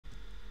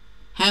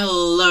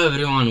Hello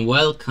everyone,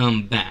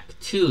 welcome back.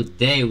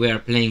 Today we are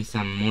playing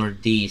some more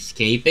The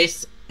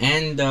Escapists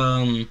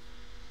and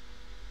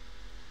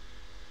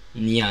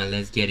yeah,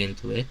 let's get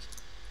into it.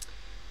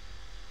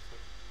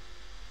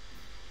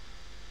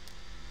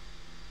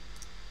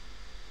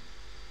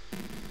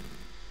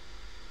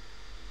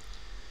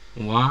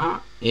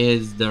 Why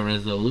is the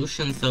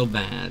resolution so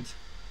bad?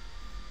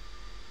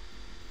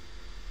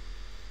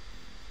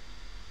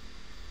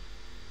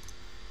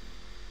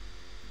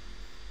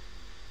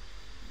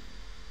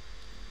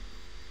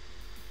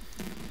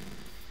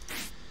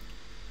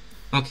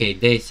 Okay,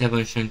 day 7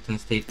 Shankton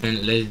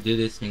statement. Let's do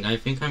this thing. I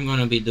think I'm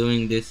gonna be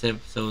doing this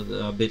episode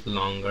a bit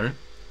longer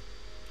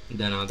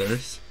than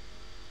others.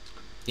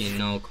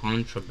 No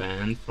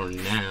contraband for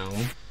now.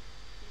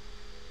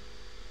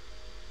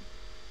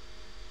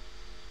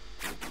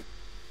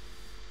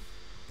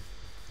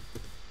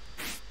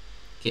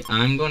 Okay,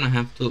 I'm gonna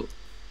have to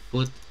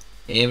put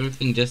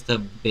everything just a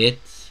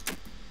bit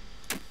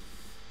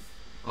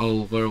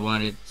over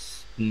what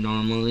it's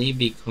normally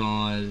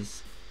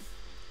because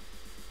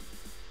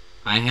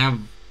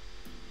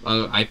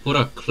I put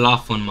a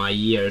cloth on my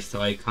ear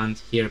so I can't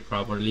hear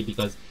properly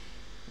because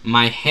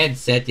my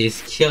headset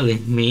is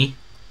killing me.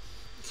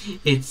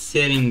 It's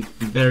sitting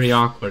very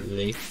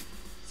awkwardly,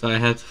 so I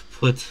had to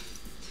put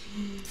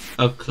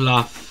a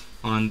cloth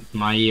on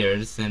my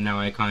ears and now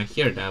I can't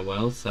hear that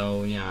well,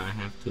 so yeah, I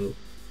have to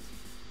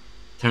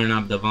turn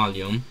up the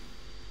volume.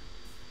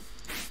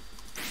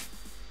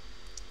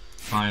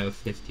 File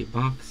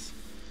 $50.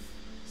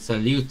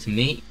 Salute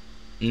me?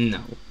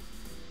 No.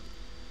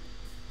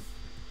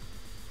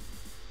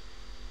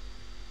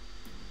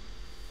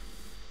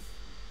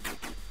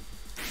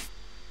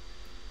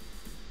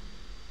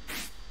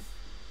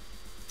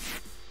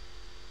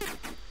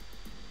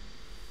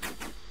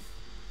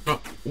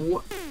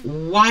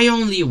 Why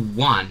only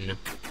one?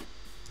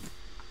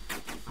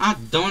 I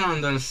don't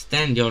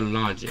understand your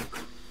logic.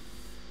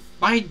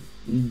 Why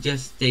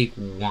just take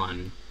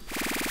one?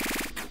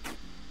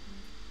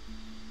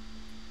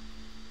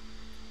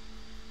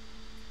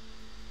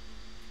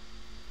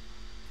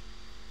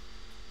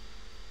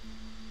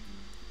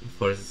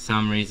 For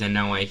some reason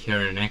now I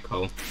hear an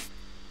echo.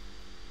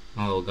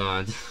 Oh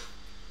god.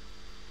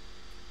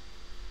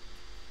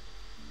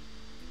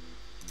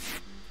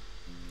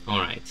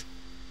 Alright.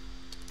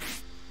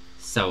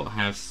 So, I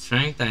have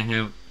strength, I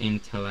have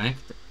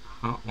intellect.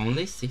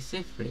 Only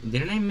 63?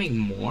 Didn't I make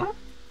more?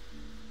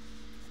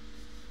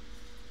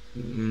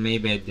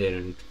 Maybe I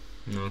didn't.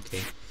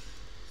 Okay.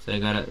 So I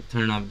gotta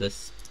turn up the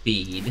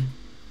speed.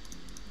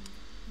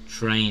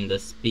 Train the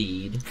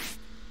speed.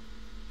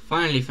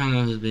 Finally found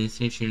out who's been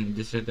snitching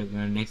this at the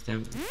next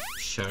step.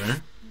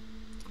 Sure.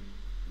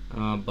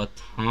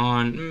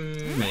 Baton,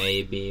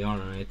 maybe,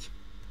 alright.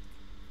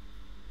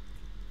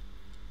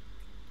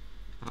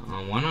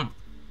 Why not?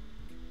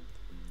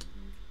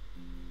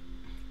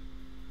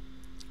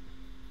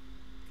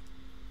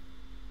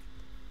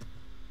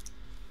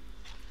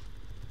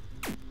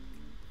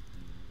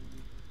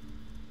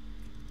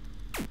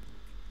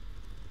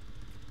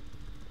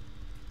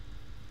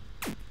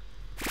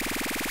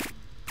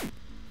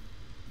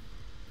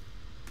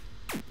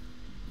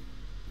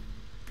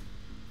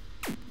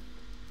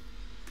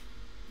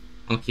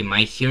 Okay,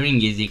 my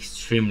hearing is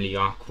extremely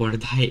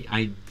awkward.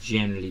 I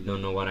generally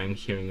don't know what I'm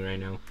hearing right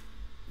now.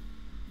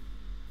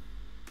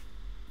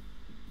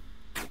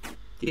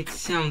 It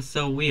sounds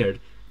so weird.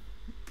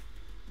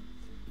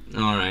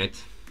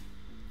 Alright.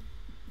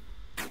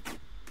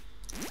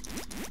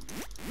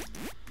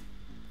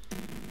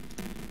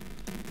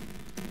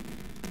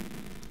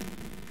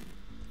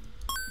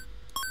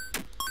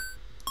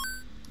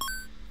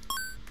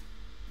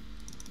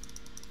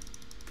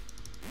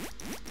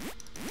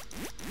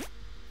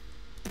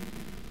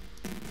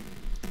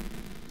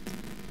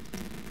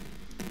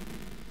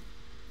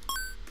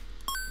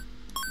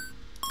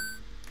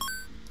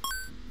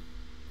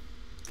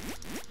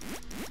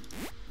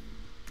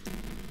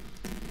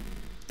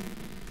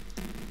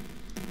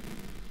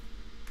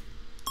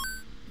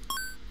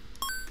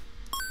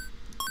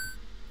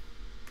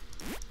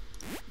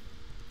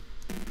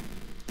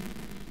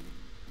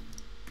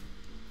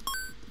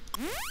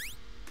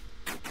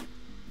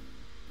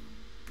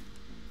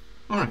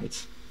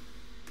 Alright.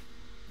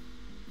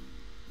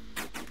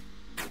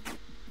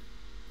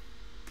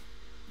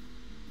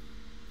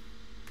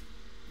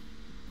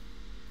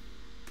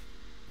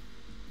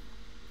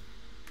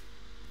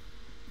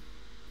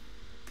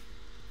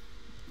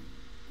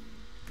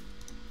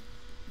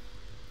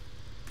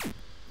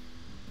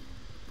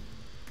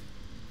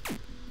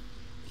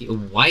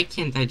 Why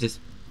can't I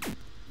just...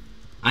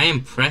 I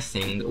am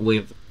pressing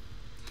with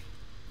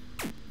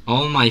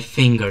all my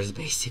fingers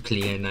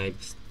basically and it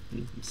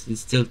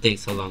still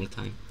takes a long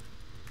time.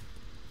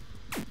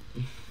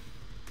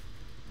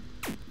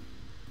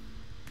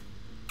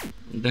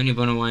 Don't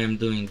even know why I'm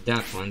doing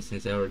that one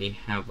since I already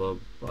have a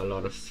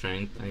lot of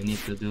strength. I need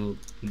to do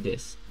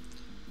this.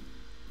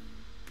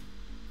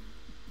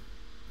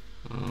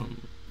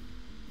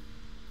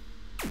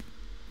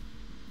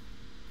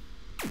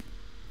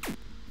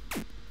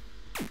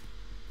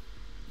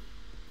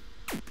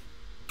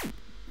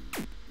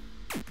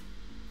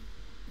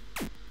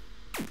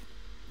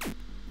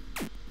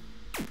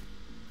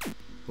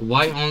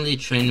 Why only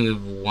train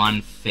with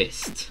one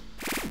fist?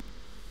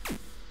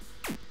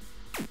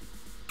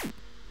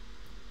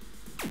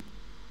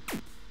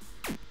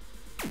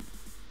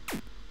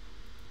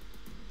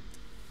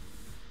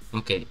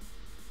 Okay.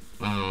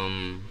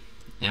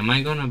 Am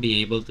I gonna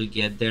be able to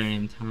get there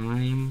in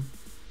time?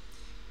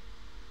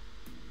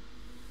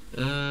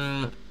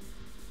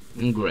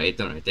 Great,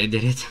 alright, I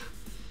did it.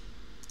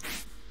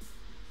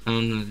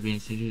 Found has been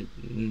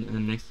situated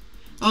next.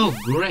 Oh,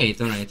 great,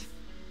 alright.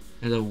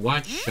 And a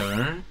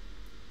watcher.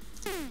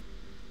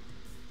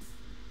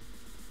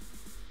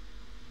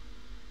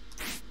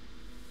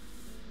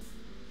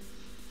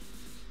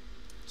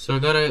 So I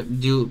gotta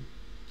do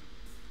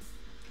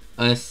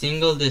a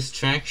single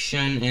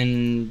distraction,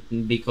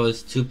 and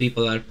because 2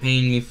 people are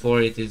paying me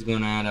for it, is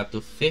gonna add up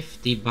to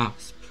 50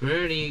 bucks.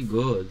 Pretty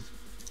good.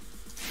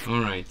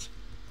 Alright.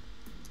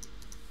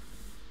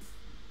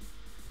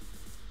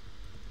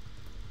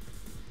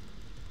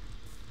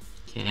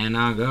 Can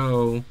I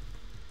go?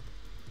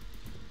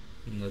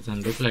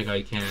 Doesn't look like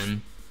I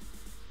can.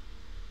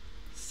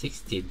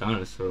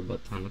 $60 for a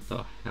baton, what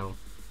the hell?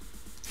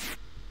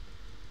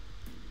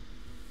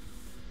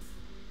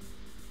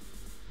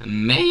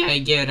 May I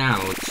get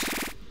out?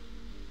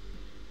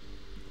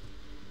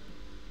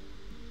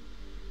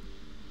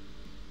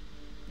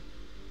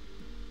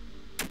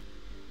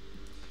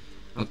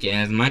 Okay,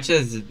 as much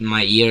as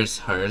my ears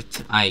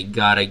hurt, I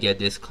gotta get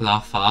this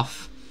cloth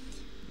off.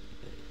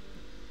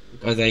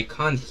 Because I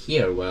can't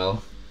hear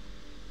well.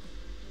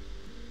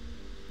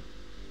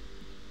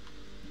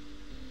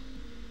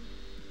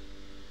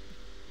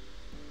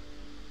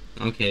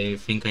 Okay, I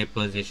think I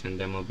positioned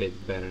them a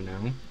bit better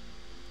now.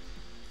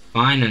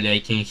 Finally I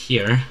can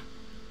hear.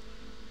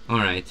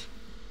 Alright.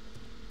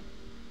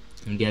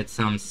 Get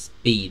some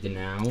speed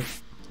now.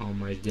 How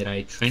much did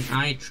I train?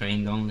 I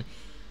trained only...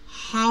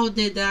 How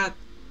did that...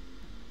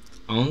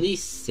 Only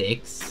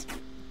 6?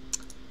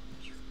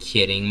 You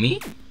kidding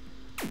me?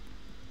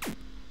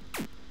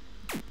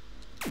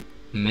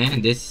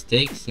 Man, this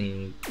takes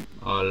a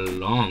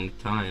long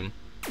time.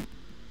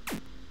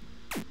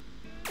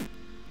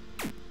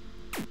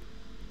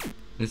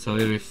 And so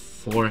every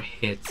 4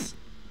 hits.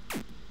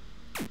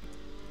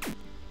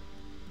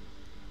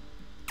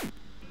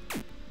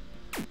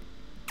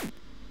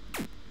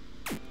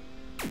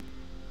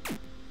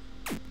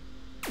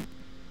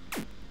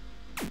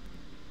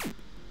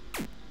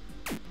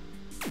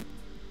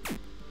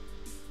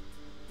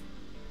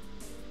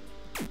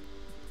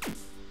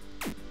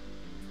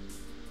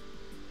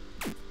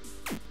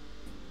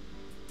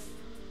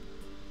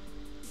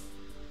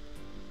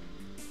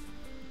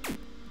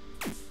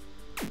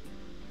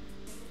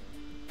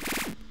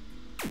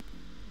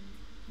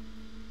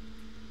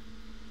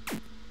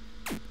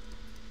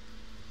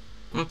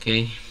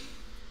 Okay.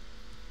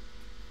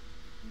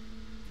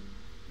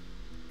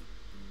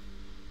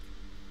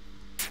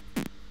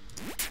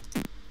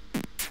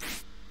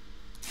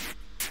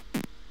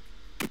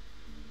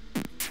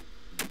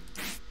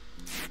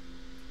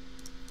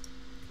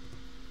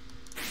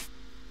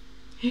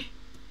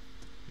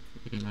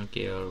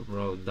 Okay, I'll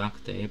roll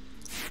duct tape.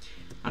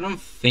 I don't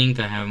think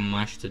I have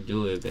much to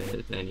do with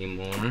it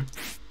anymore.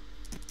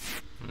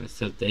 I'll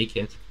still take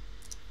it.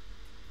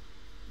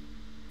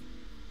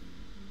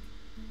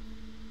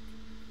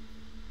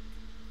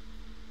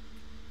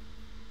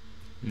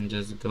 And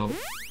just go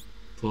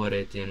put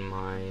it in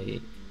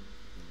my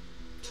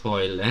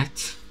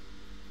toilet.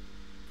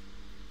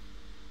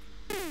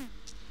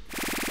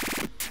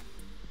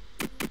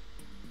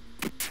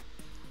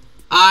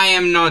 I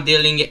am not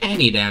dealing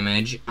any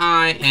damage.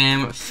 I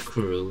am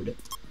screwed.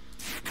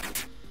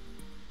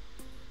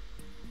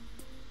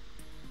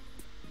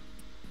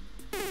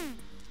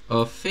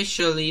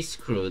 Officially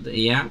screwed,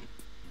 yeah.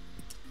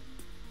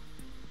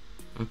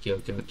 Okay,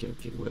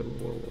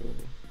 whoa.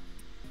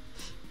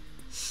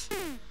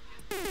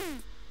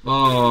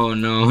 Oh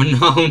no,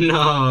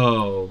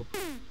 no.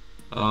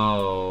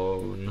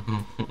 Oh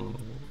no.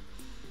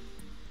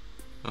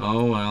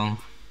 Oh well.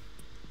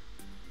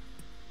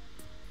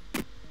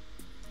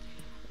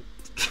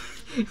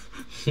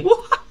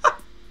 What?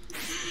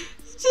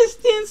 It's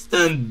just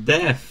instant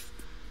death.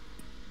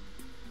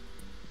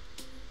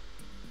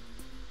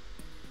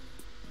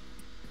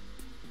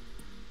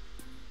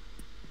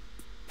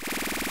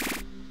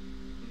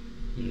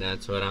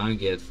 That's what I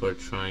get for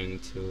trying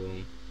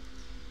to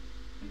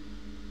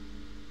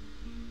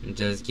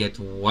just get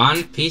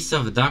one piece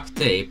of duct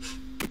tape.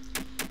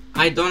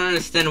 I don't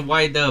understand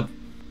why the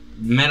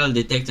metal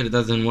detector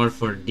doesn't work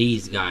for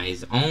these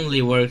guys.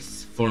 Only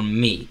works for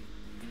me.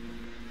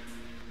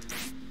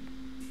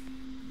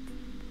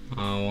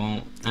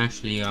 Well,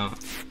 actually,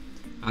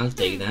 I'll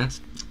take that.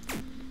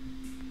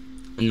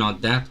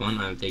 Not that one,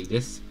 I'll take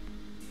this.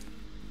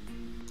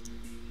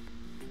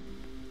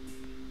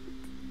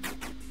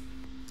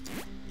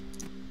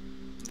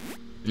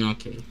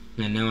 Okay,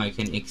 and now I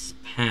can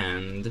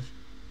expand.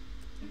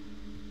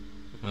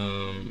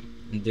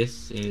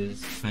 This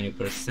is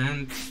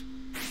 20%.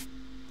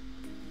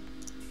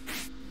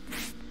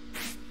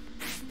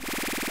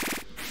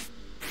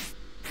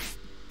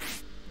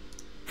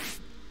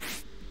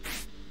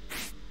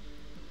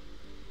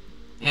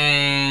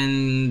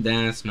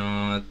 That's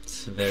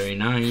not very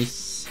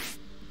nice.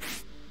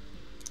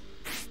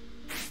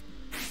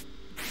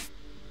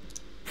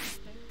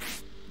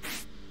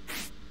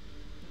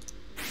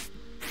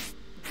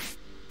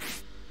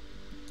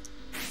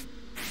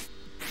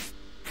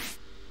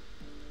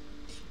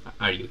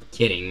 Are you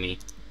kidding me?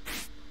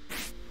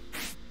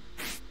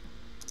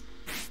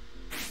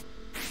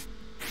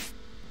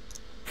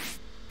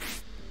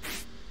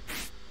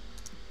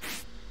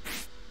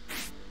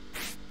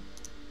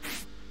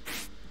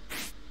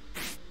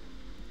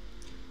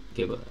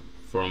 Okay, but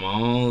from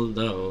all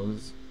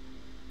those...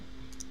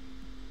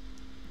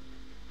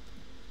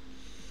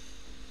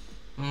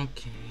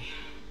 Okay.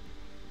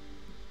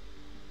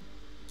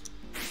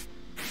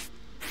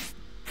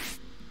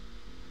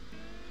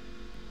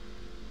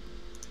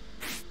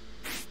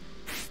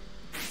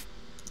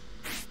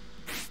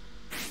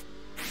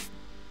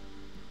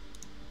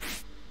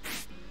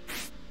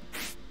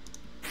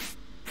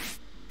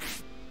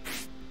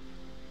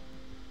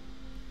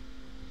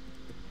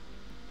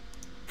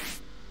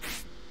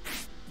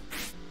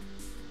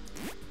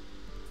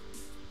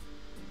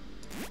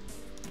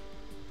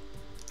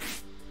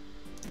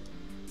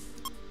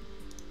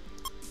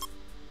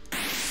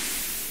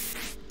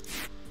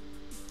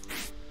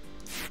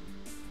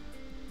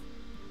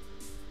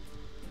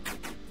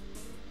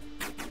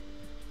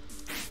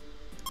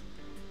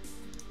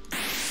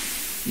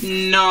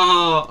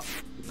 No!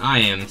 I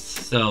am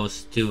so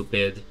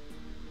stupid.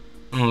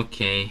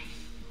 Okay.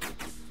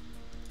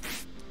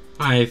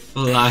 I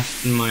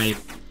flushed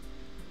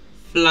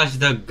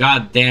the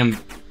goddamn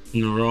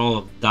roll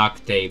of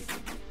duct tape.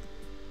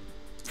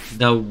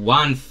 The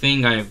one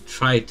thing I've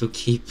tried to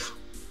keep.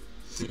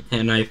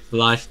 And I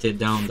flushed it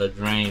down the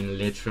drain,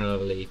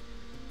 literally.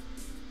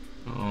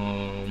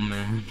 Oh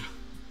man.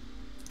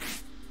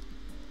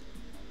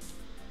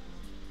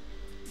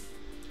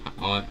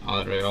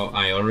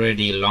 I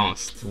already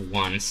lost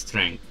one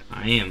strength.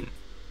 I am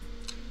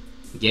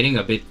getting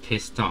a bit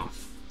pissed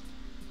off.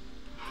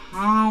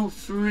 How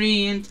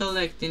 3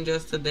 intellect in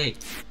just a day?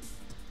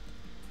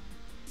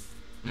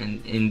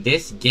 And in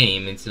this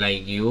game, it's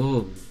like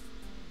you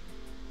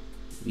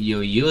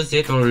use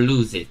it or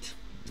lose it.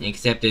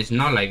 Except it's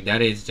not like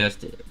that. It's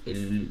just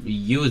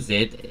use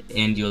it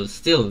and you'll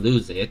still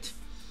lose it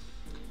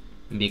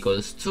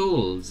because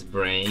tools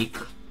break.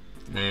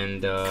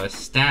 And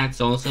stats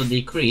also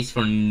decrease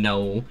for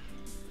no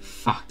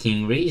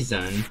fucking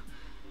reason.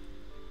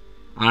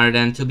 Other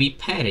than to be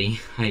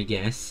petty, I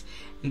guess.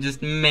 And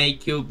just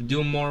make you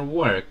do more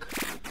work.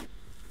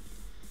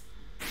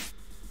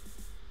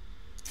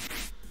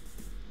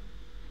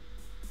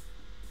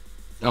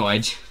 Oh,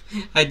 I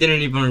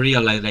didn't even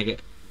realize,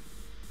 like...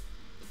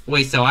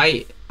 Wait, so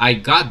I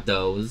got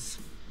those.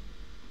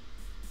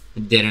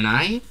 Didn't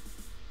I?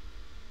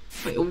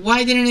 Wait,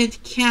 why didn't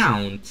it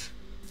count?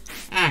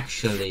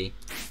 Actually,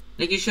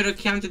 like, you should have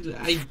counted.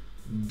 I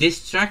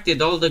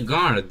distracted all the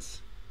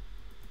guards.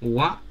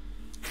 What?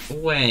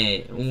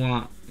 Wait,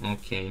 what?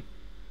 Okay.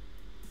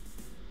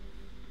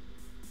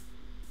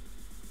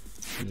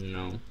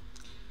 No.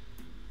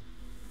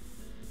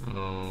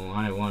 Oh,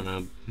 I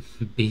wanna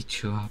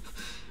beat you up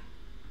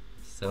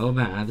so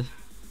bad.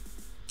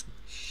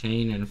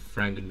 Shane and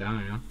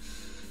Fragdia.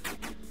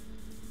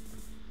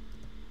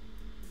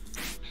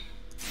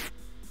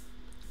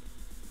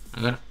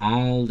 I got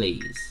all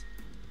these.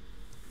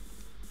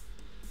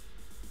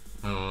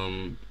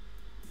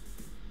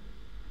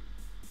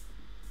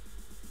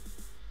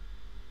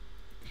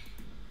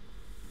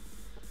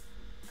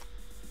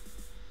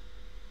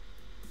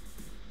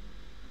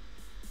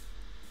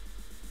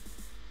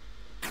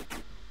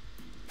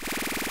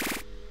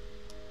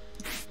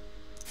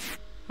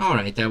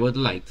 Alright, I would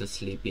like to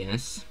sleep,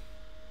 yes.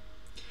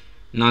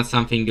 Not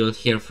something you'll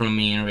hear from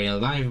me in real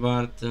life,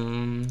 but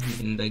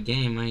in the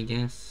game, I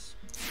guess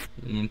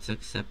it's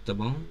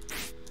acceptable.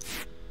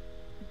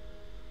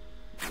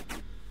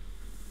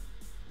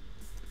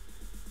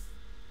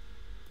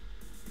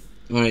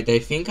 Alright, I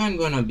think I'm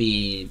gonna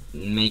be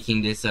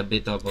making this a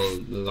bit of a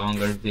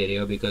longer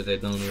video because I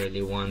don't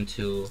really want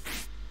to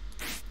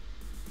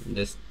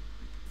just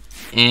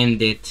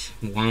end it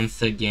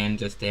once again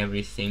just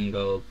every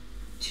single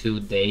 2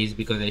 days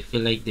because I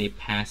feel like they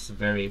pass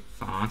very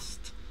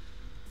fast.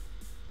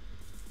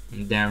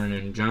 Darren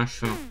and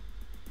Joshua.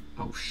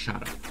 Oh,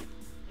 shut up.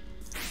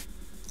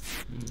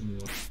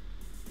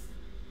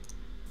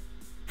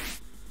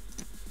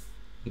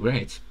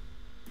 Great.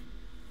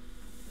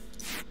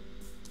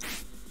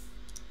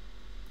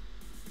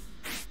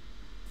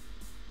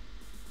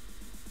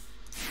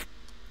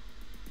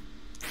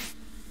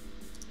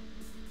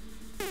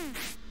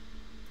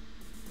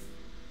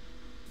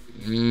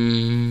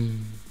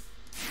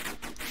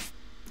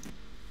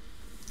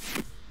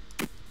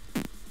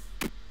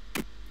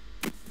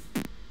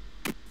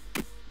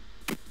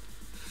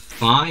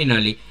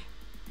 Finally.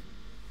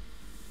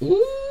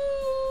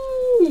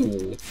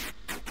 Ooh.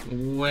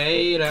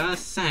 Wait a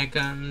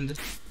second.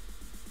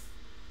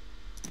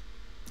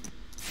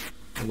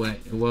 Wait.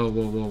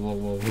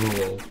 Whoa.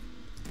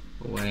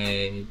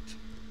 Wait.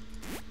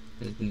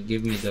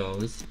 Give me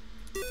those.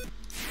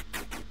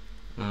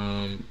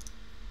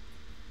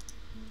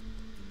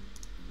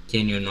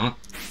 Can you not?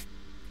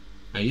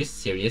 Are you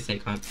serious? I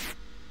can't.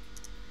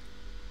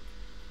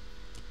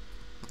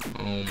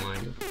 Oh my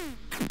god.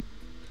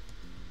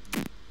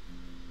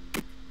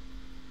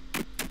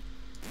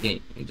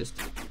 Okay, just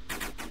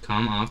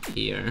come up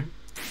here.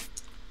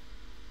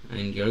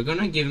 And you're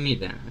gonna give me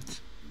that.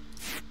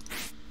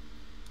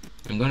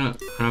 I'm gonna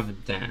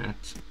craft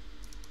that.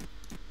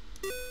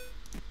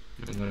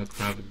 I'm gonna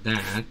craft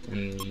that,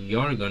 and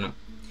you're gonna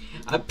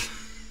up.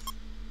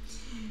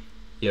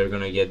 You're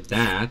gonna get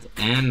that,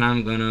 and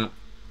I'm gonna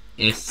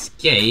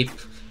escape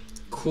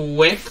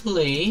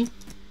quickly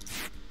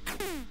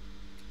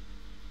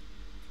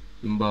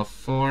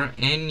before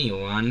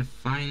anyone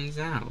finds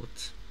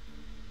out.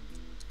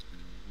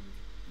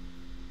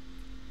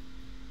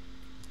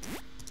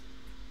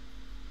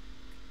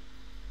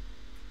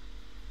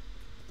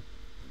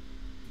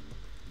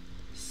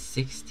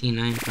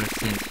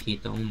 %69%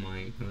 hit. Oh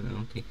my god.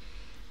 Okay.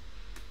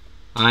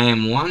 I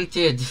am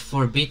wanted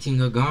for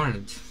beating a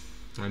guard.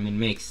 I mean,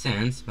 makes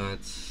sense, but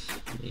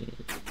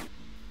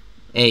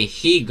hey,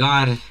 he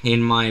got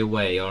in my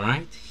way,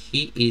 alright?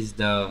 He is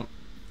the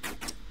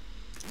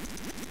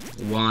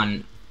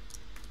one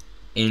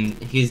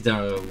he's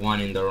the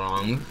one in the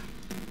wrong.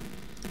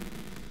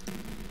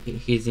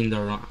 He's in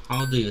the wrong.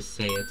 How do you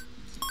say it?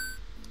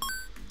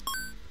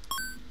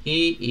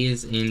 He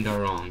is in the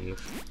wrong.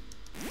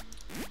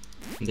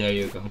 There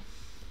you go.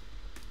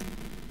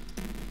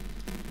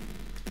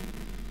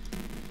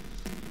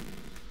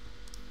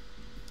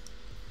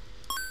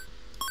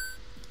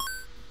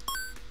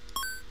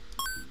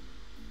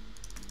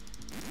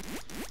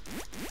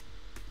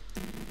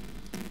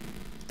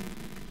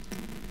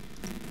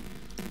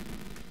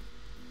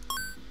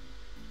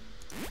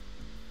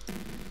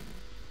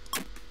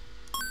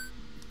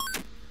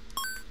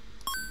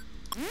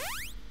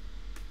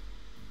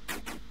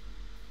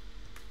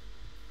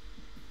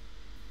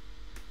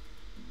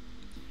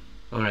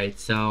 Alright,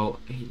 so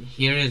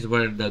here is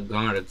where the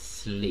guards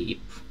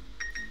sleep.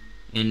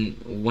 And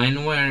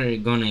when we're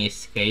gonna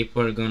escape,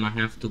 we're gonna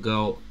have to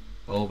go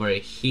over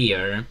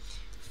here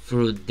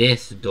through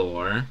this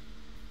door.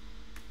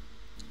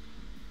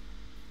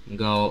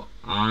 Go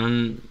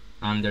on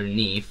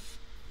underneath,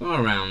 go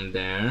around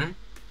there.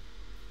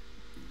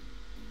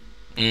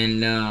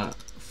 And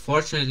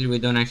fortunately we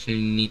don't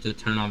actually need to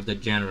turn off the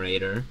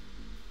generator.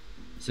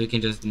 So we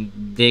can just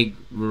dig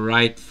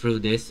right through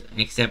this,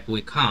 except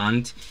we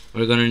can't.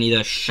 We're gonna need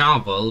a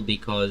shovel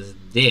because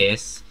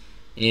this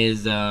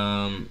is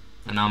an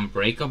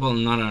unbreakable,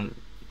 not an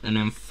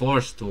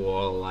enforced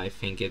wall, I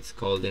think it's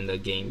called in the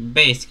game.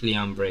 Basically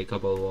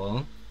unbreakable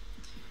wall.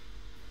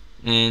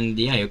 And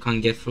yeah, you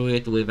can't get through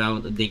it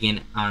without digging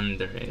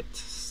under it.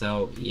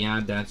 So yeah,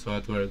 that's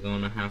what we're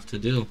gonna have to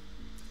do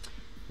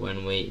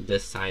when we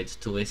decide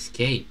to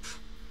escape.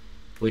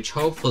 Which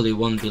hopefully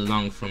won't be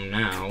long from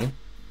now.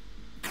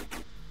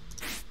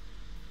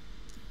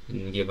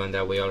 And given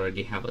that we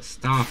already have a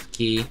staff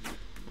key,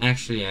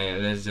 actually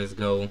let's just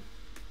go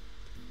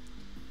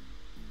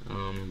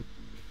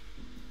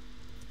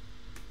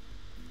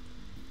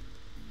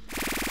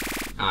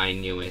I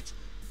knew it.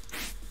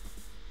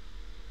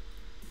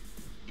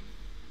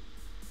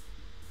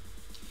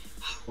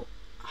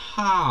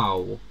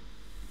 How?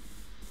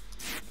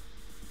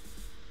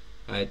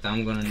 Right,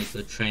 I'm gonna need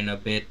to train a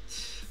bit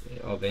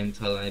of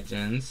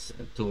intelligence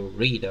to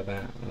read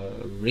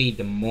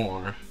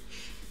more.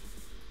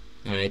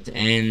 Alright,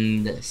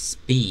 and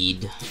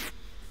speed.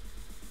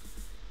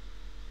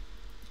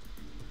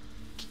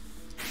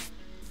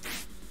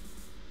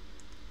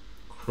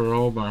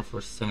 Crowbar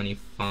for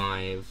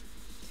 75.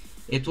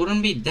 It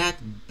wouldn't be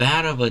that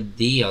bad of a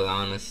deal,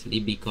 honestly,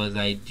 because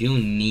I do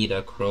need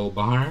a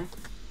crowbar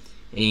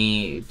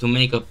to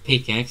make a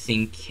pickaxe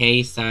in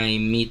case I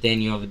meet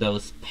any of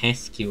those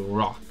pesky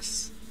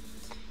rocks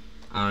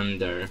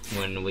under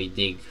when we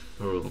dig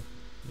through.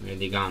 We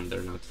dig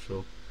under, not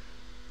through.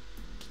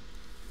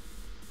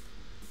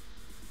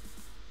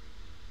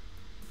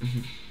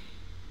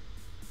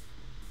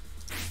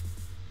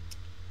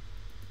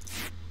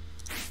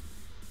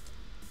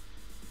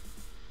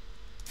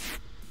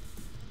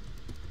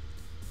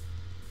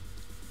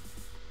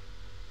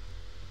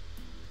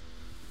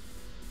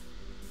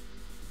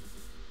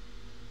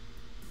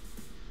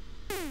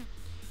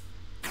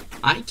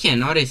 I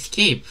cannot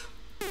escape.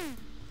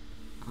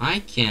 I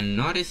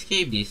cannot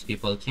escape these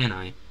people, can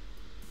I?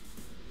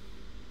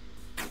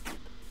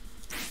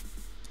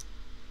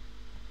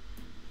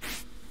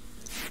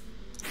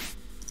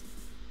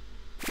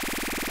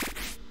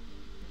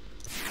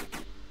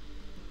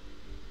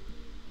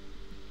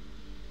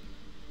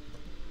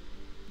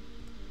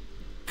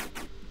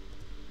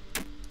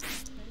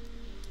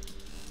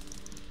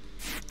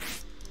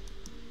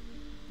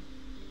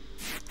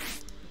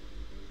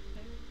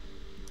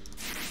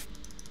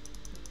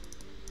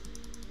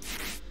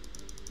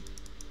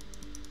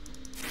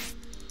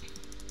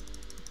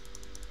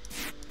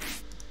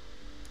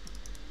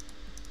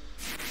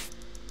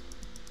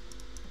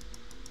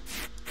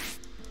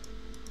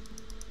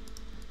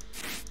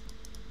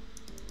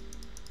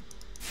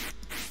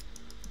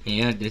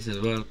 Yeah, this is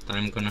what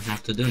I'm gonna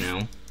have to do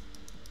now.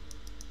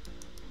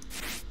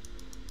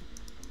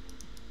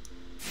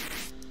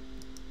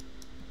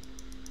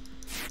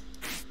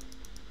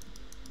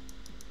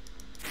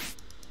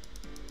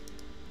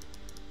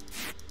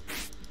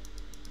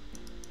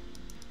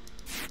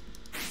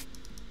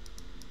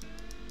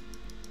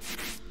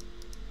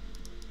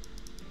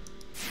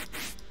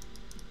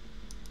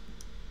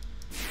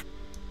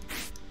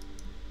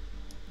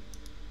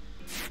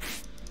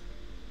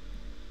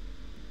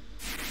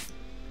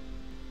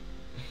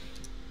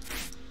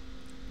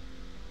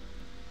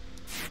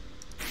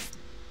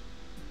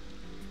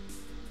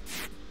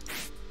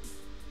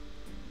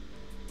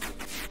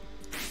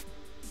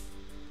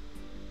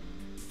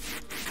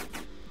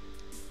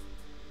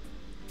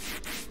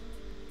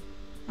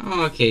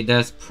 Okay,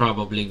 that's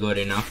probably good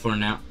enough for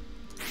now.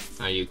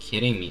 Are you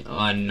kidding me?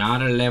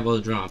 Another level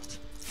dropped.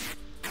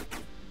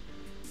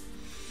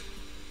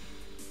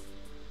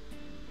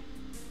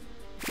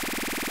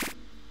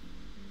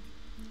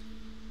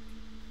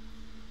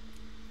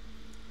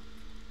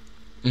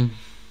 Mm.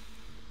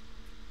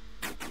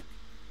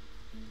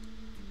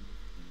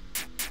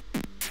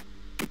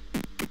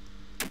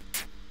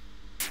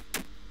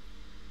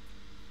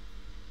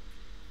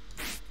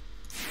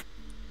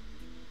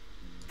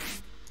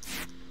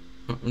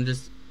 I'm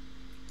just...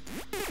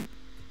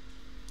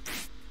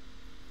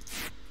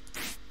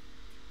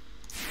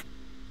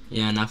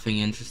 Yeah, nothing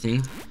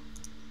interesting.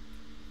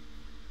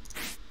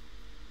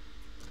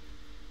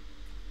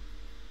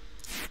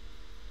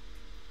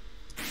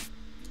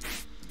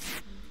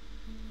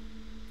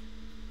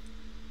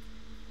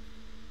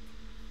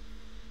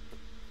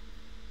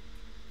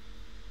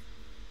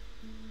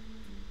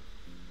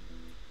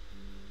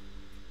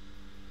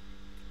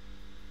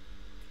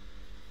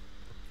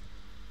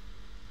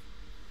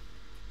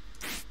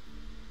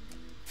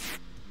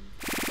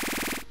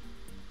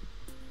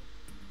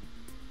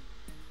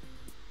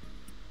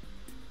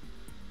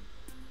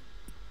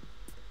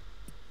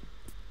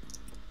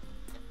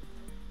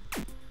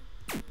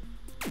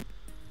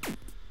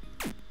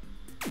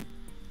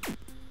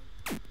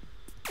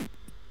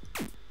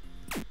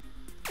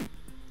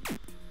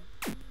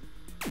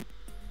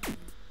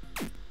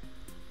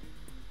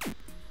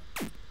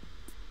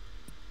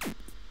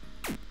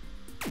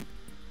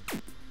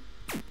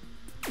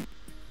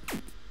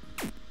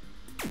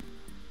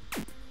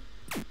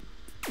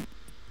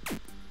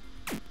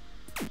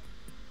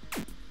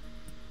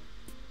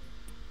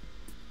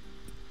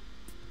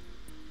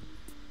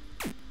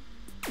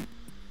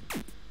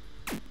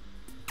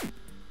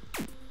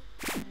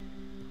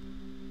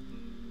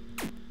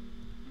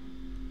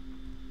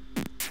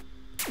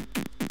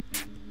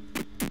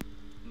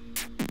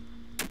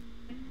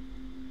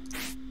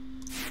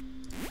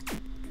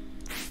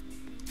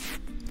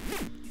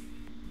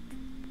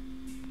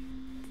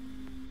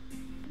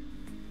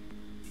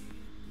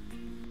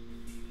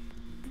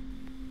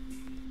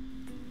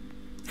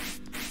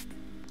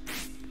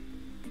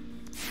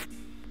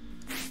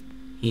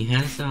 He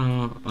has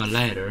a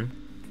ladder.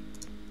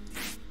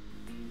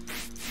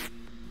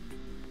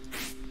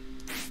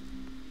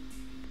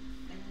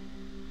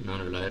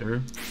 Not a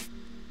ladder.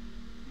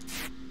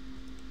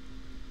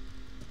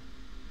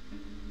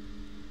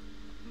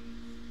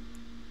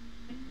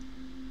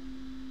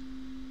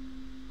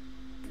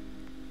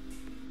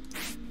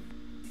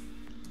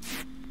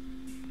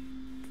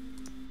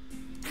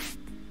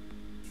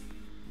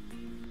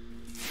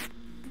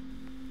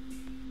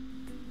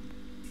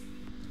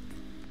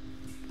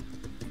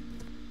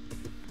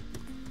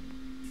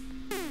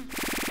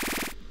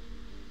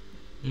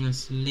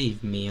 Just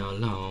leave me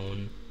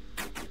alone.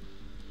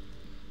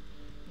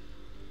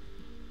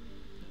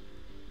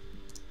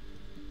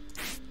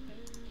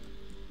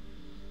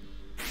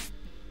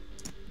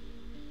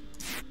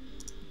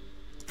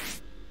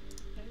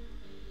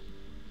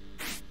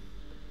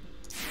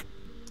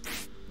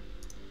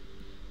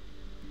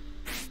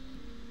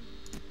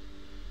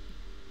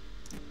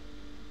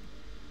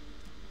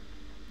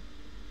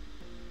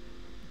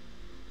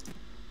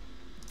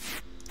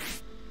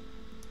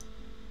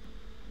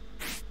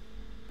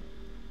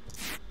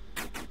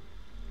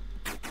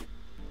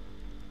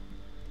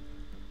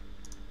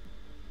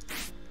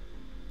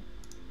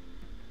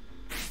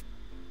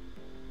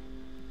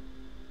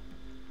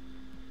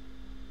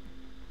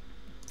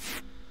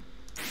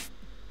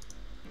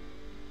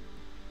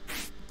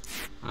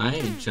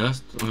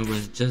 I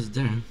was just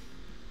there.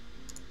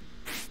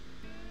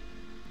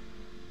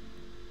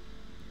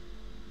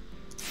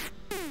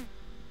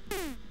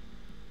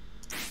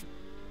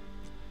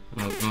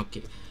 Oh,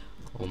 okay.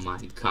 Oh my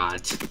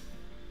god.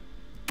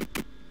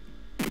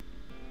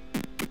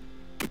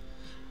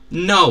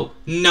 No!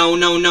 No,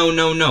 no, no,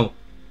 no, no!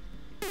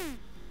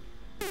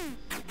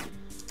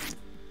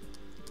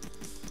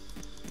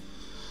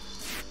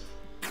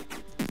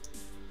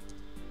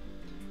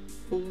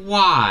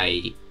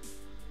 Why?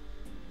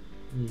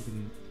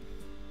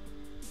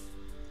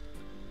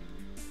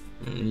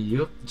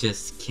 You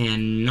just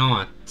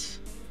cannot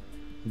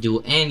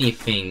do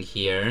anything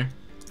here,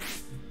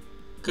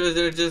 because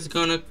they're just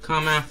gonna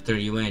come after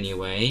you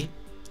anyway.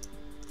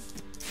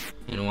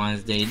 And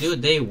once they do,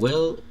 they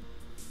will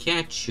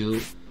catch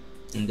you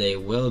and they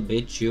will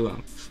beat you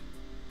up.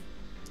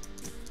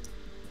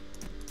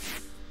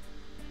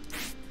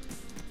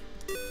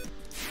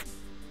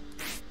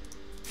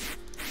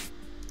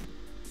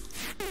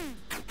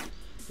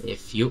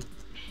 If you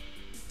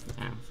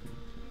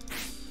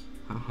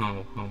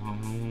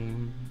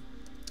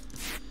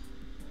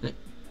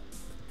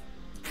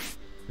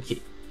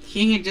okay,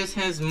 he just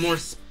has more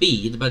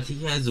speed, but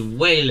he has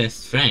way less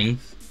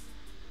strength.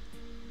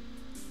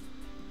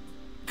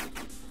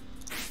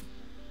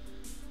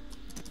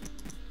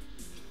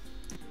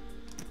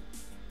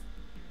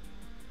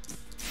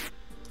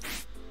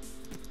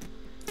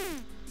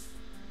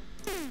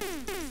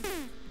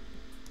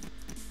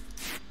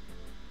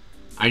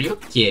 Are you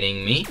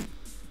kidding me?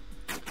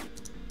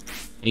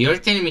 You're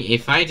telling me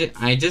if I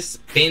just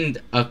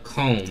spinned a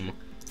comb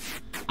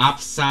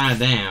upside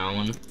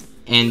down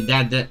and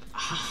that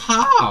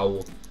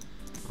how?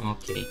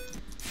 Okay.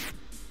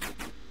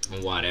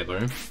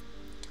 Whatever.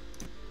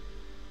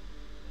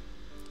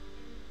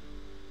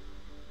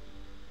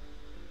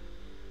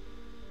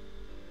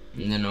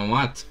 You know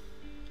what?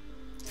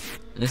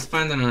 Let's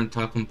find another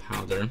talcum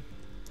powder.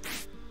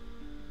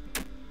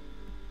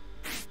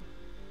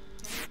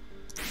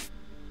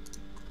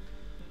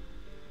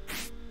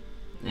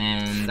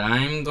 And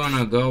I'm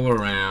gonna go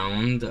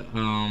around,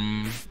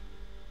 and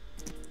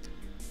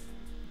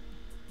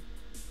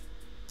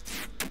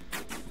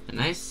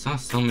I saw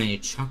so many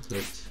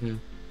chocolates too.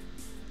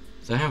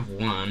 So I have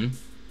one.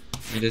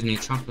 I just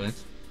need chocolate.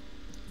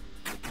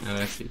 I have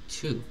actually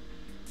two.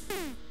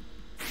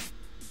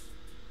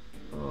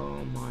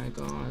 Oh my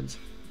god.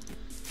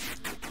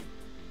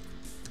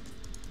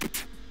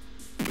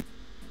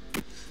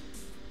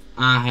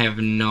 I have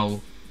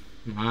no.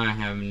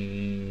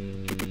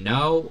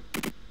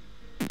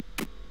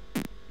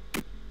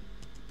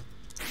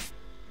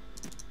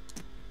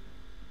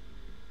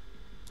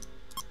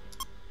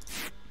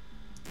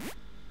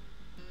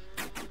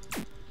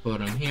 Put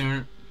them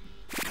here.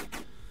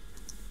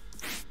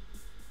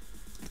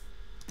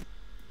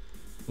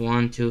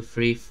 1, 2,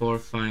 3, 4,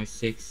 5,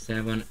 6,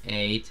 7,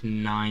 8,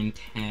 9,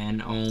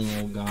 10.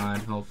 Oh god,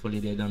 hopefully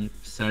they don't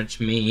search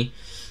me.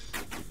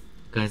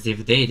 Because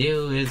if they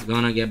do, it's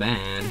gonna get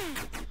bad.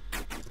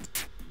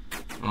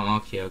 Oh,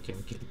 okay.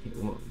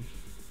 Whoa.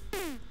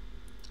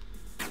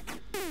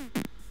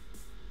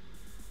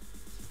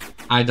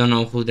 I don't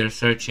know who they're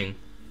searching.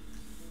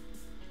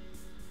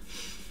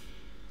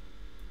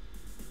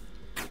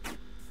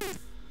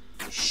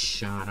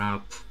 Shut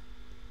up.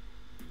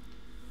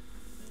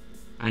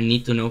 I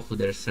need to know who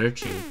they're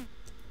searching.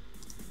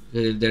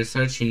 If they're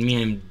searching me,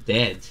 I'm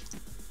dead.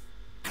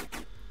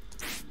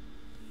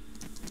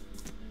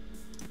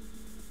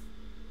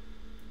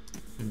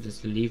 And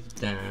just leave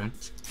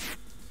that.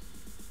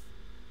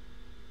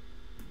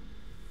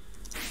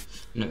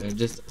 No,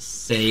 just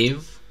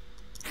save.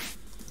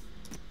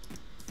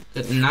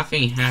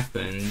 Nothing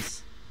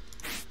happens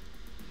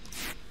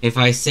if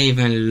I save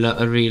and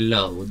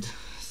reload.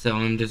 So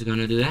I'm just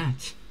gonna do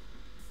that.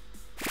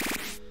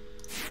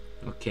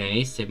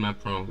 Okay, save my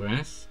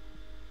progress.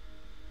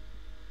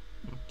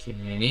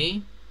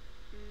 Okay.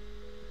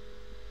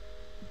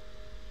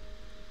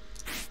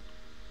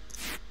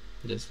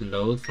 Just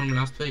load from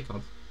last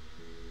takeoff.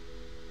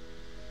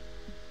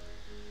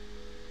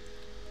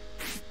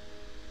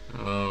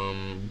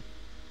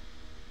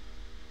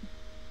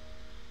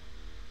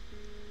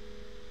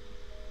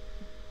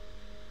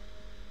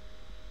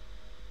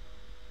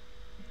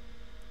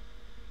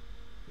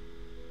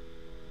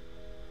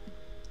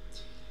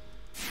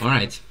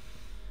 Alright.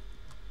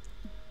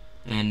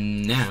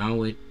 And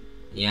now it,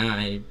 yeah,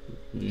 I'm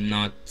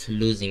not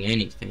losing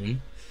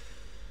anything.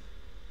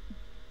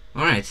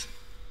 Alright.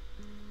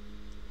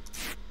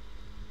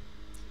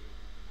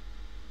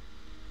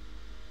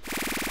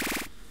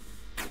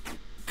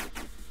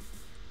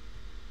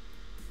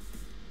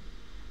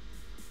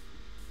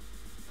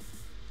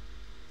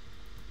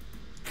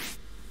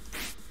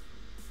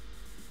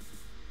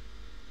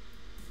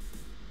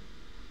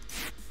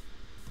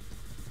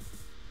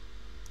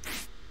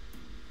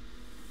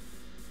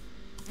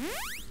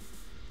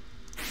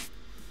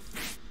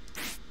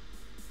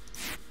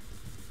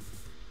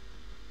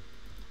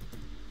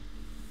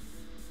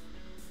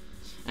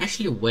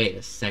 Actually, wait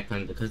a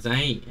second, because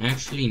I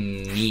actually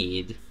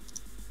need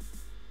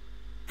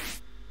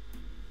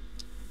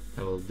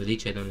double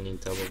bleach. I don't need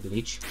double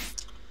bleach.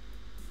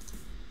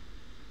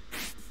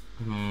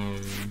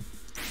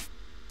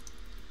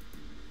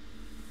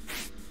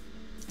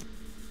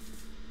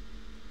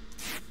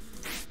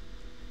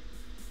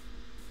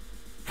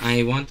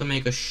 I want to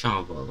make a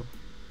shovel,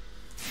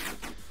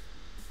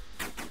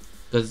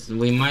 because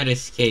we might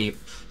escape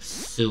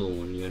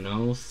soon, you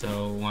know,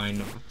 so why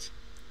not?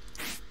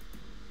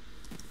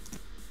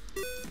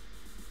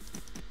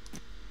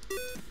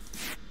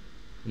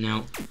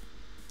 No,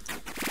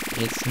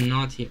 it's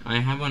not here. I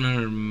have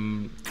another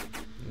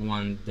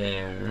one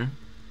there.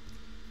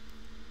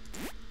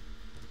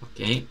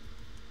 Okay.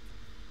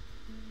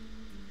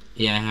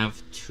 Yeah, I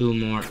have two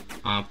more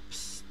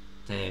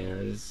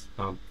upstairs.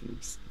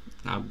 stairs,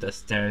 up the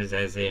stairs,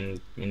 as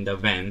in the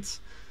vents.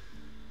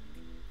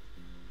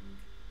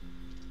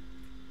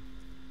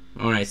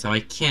 Alright, so I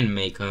can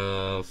make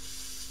a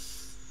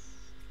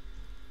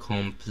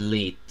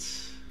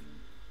complete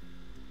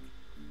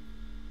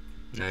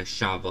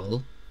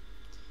shovel.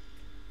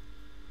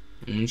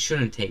 And it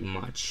shouldn't take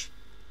much.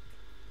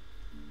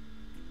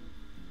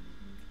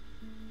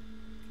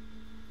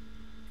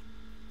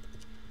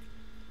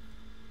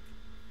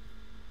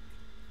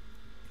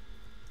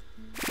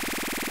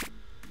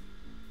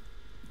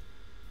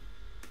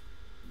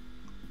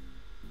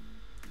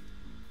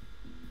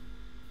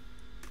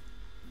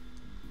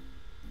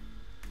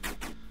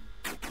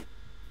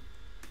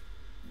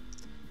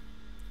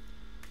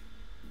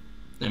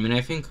 I mean,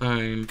 I think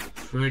I'm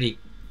pretty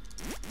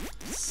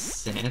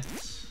set.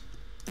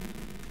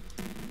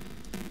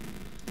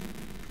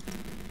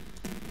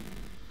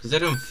 Because I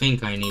don't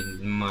think I need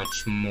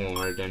much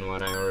more than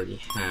what I already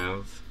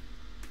have.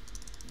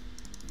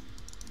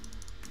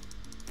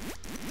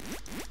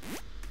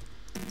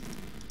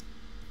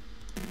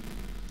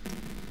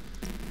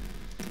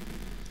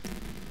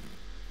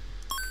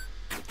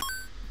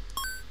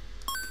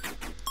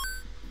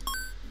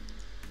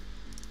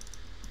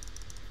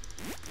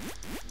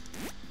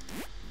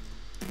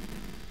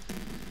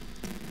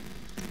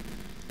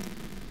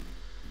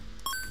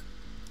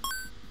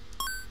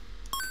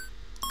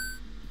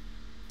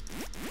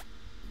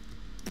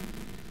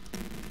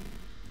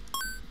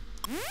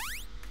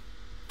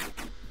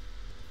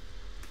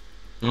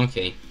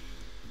 Okay.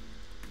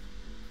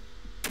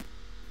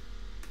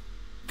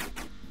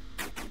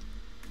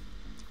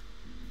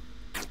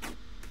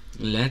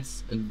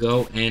 Let's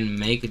go and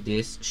make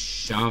this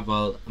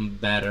shovel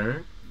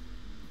better.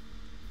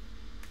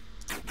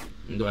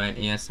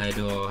 Yes, I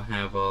do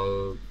have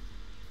a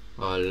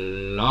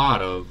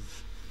lot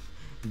of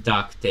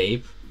duct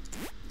tape.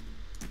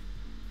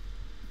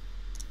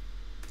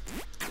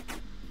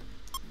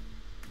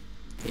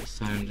 Okay,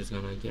 so I'm just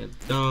gonna get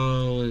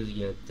those,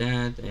 get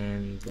that,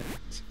 and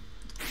that.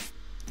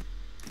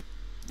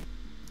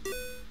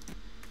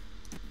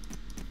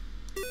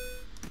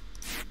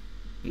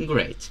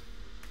 Great.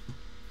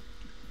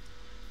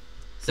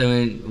 So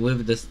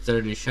with the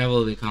sturdy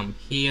shovel, we come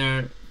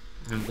here,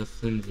 have the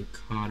flimsy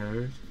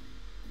cutter.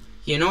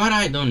 You know what?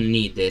 I don't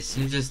need this.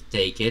 You just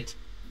take it.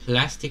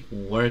 Plastic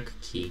work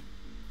key.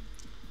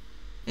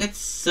 It's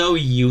so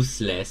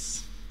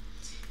useless.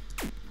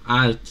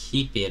 I'll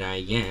keep it,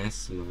 I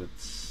guess, but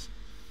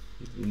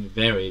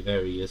very,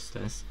 very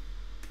useless.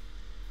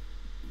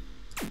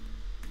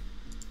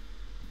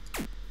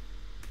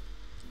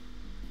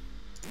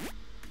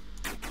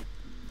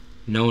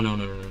 No, no,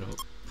 no, no, no.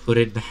 Put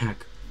it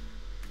back.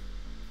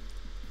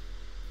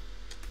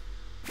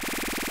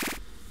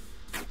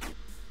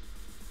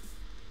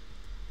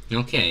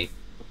 Okay.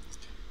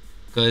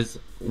 Because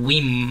we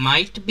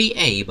might be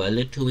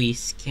able to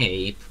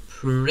escape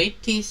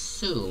pretty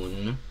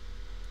soon.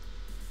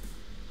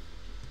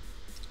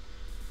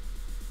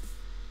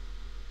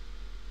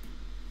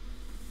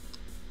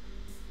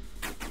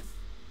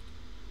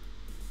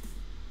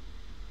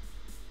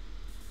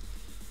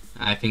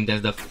 I think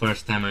that's the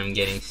first time I'm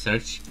getting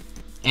searched,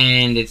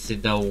 and it's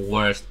the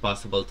worst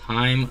possible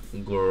time.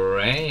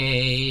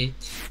 Great.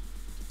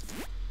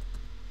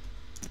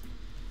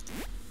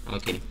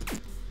 Okay.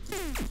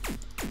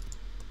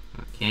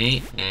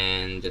 Okay,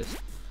 and just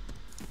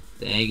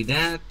take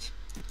that.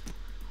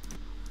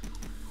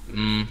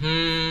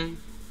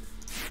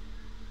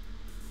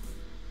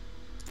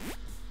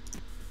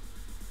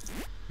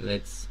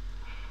 Let's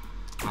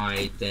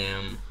hide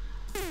them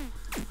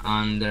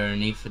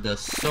underneath the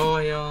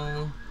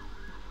soil.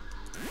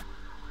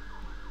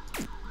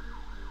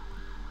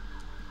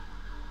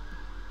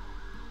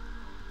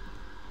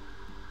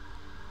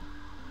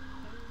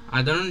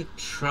 I don't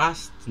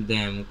trust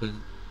them, cause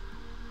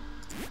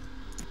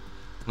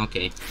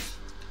okay.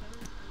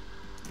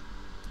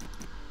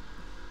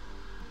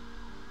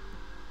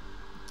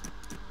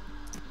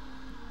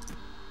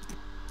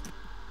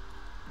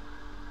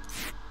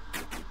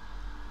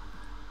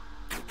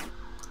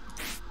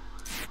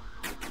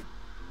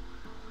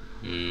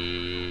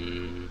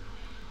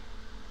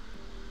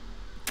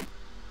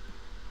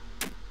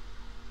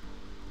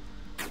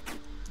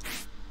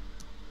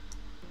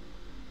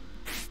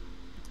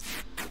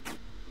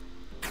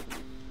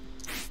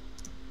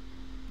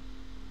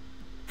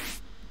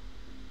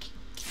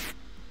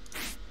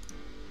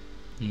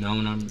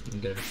 No, not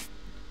there.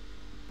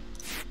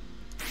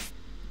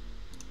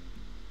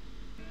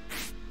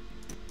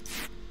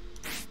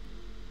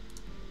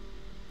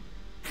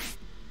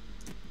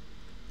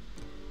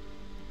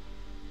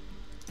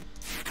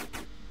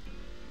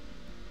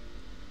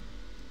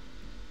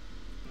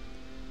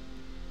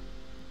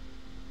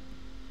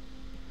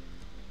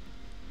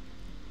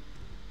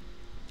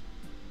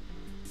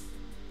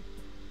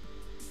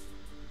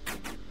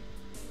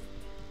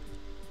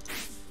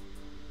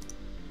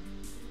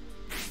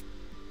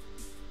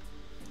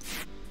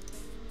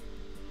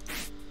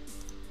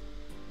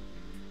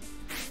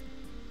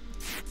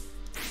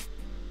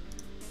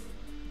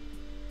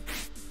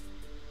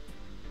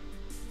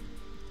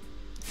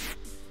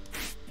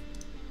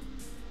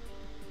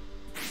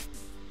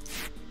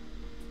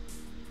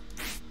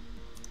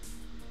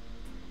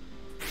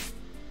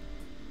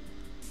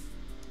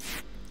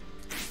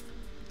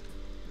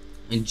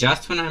 And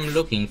just when I'm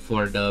looking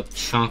for the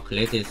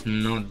chocolate, it's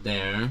not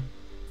there.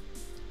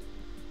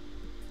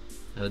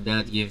 So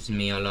that gives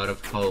me a lot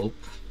of hope.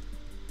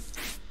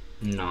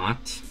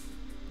 Not.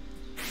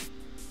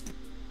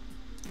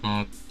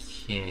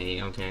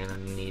 Okay, I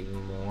don't need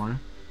more.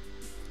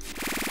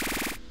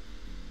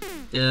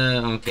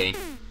 Okay.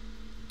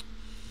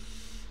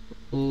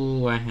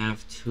 Oh, I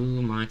have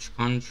too much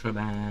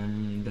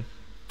contraband.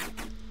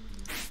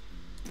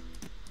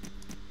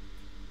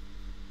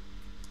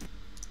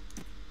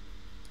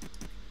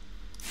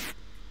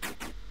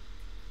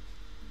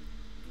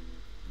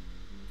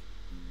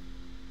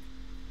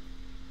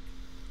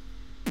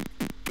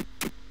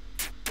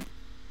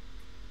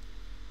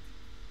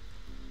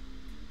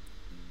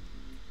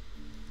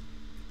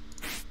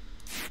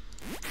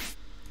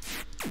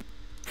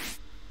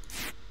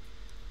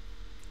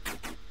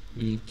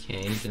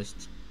 Okay,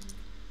 just...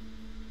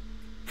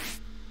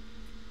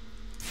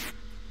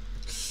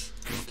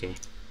 Okay.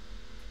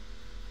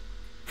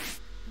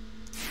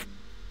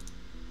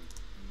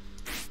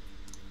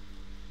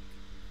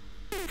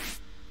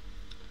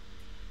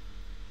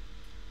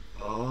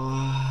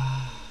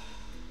 Oh.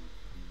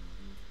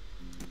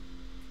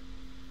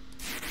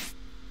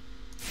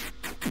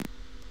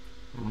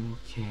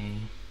 Okay.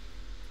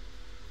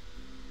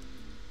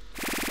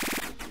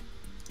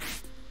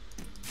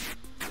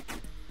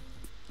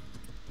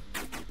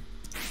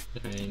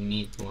 I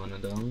need one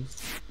of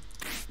those.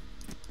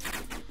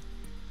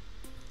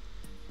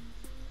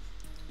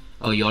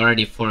 Oh, you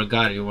already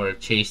forgot you were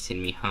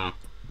chasing me, huh?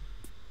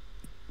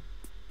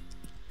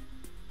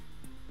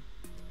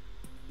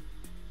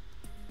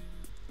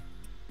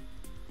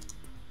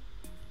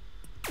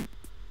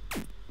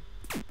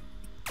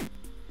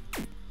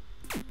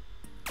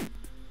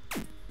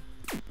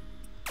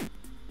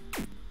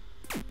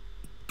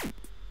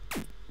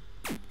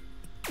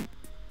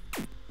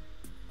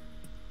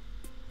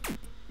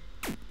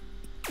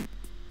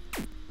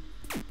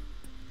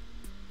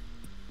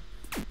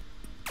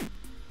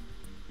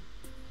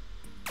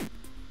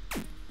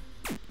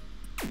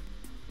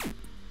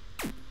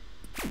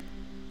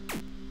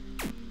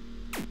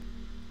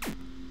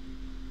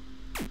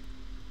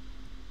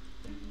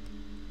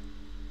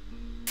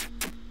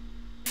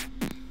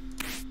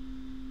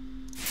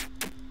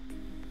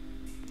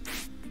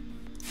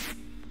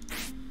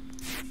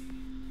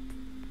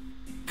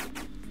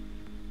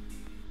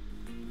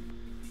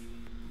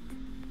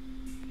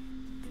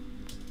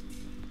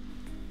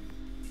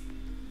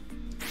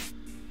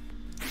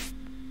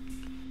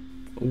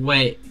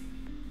 Wait.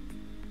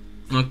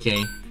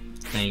 Okay,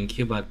 thank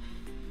you, but...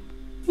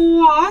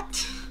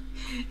 What?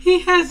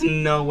 He has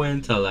no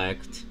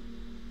intellect.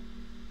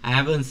 I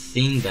haven't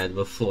seen that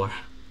before.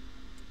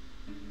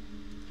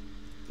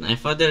 I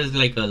thought there's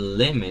like a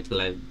limit,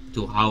 like,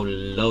 to how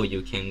low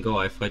you can go.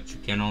 I thought you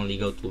can only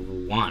go to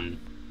 1.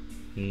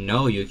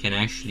 No, you can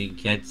actually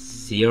get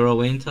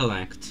 0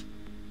 intellect.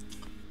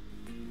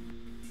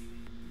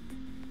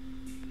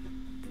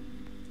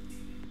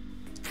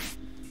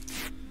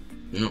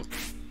 No.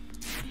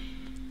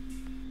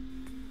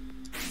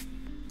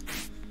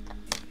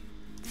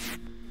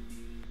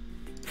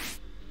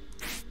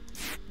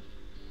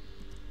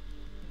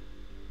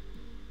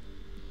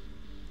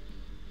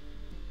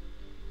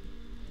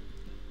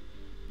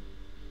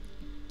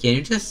 Can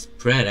you just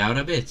spread out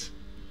a bit?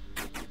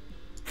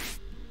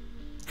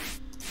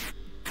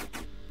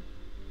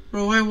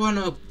 Bro, I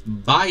wanna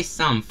buy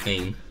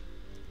something.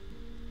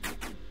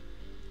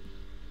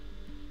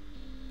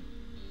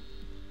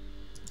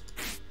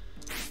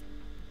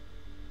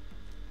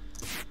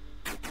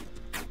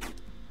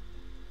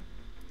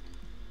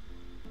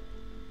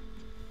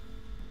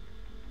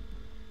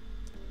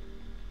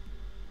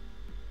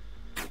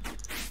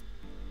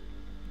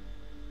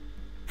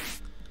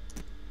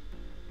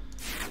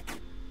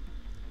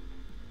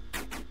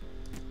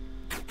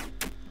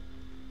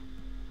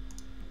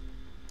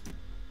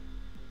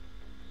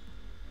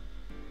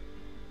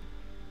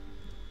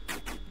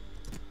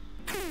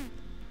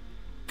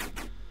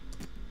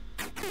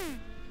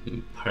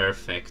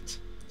 Perfect.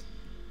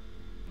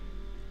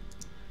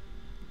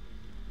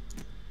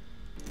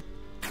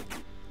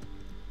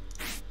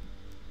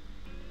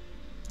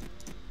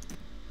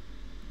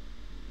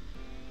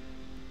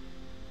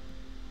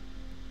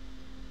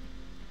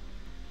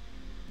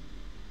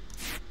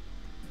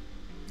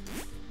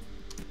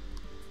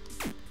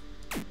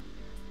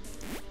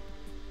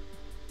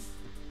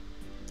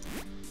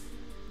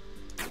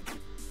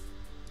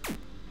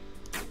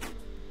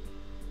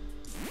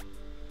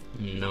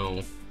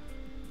 No.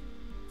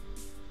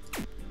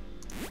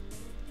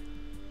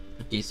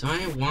 Okay, so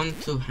I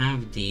want to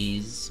have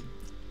these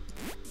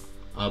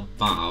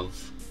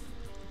above.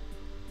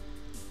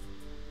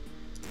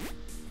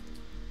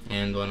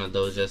 And one of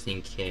those just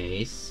in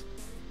case.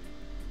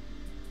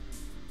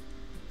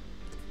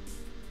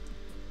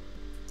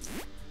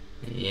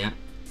 Yeah.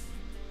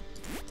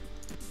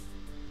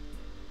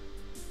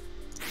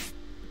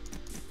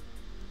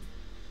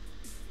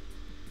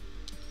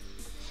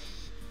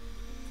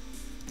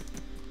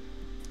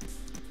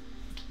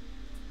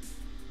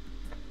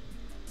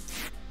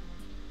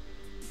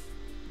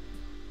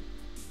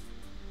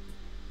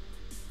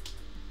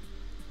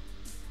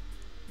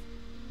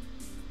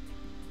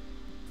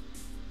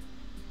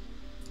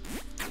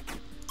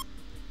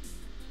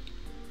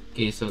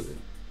 Okay, so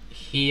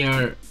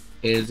here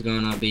is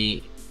gonna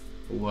be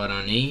what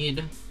I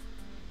need.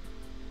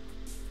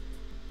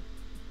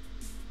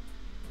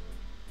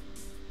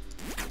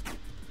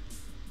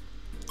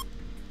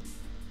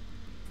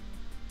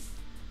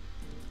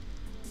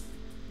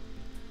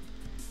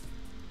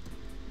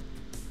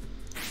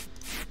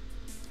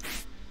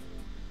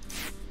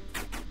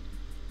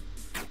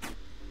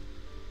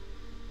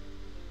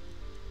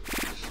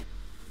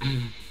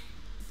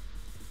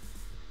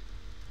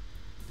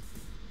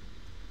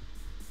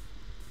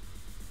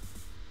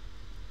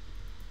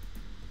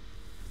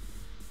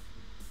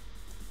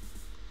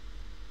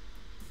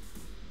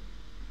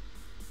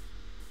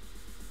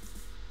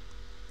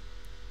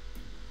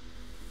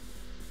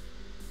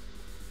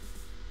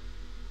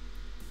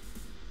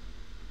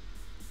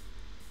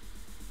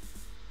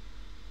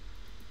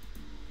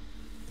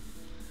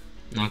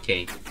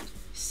 Okay,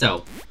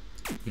 so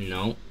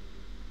no.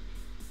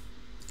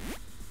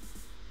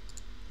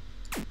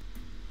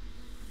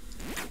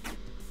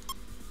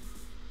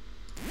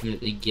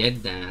 You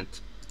get that.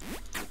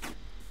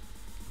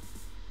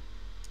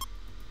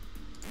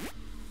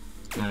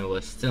 I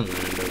was still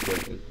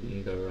not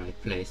in the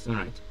right place.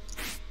 Alright.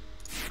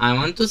 I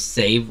want to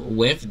save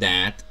with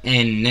that,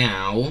 and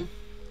now,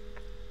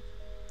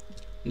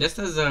 just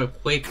as a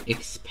quick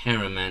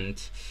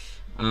experiment,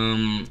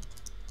 I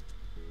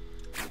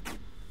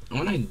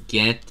want to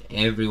get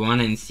everyone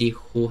and see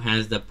who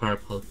has the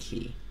purple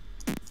key.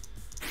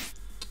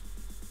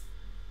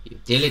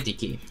 Utility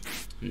key.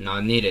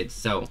 Not needed,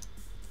 so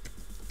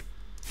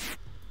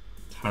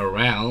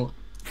Terrell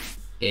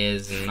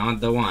is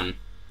not the one.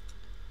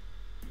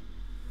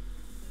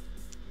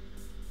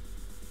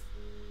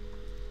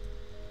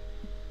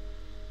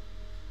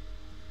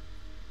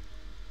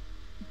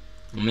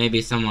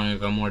 Maybe someone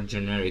with a more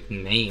generic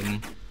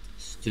name.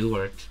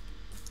 Stuart.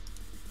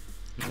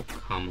 Oh,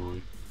 come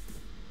on.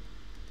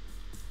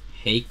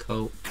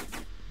 Heiko.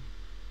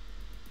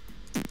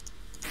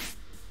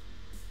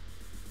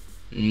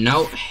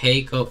 No,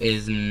 Heiko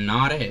is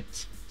not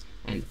it.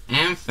 And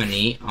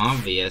Anthony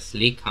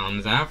obviously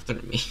comes after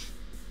me.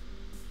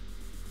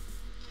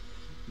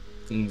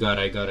 God,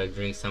 I gotta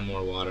drink some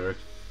more water.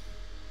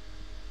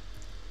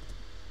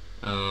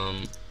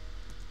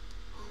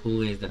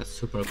 Who is that?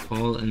 Super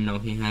Cole? No,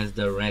 he has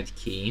the red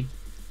key.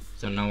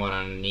 So know what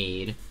I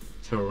need.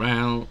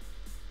 Terrell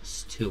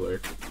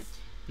Stewart.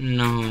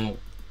 No.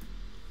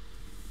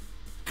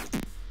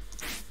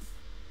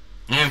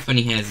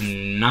 Anthony has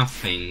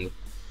nothing.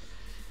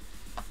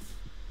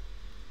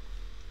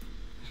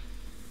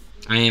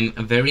 I am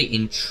very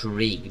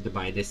intrigued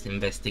by this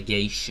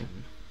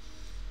investigation.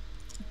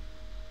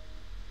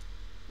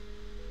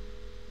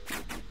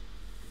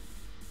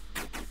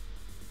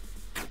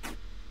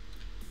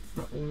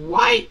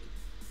 Why?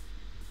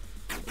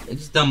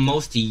 It's the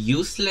most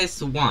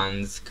useless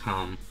ones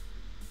come.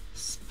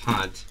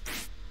 Spot.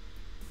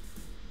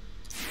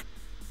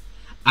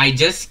 I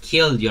just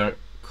killed your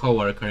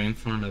coworker in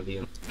front of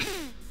you.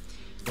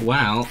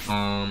 Well,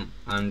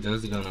 I'm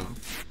just gonna...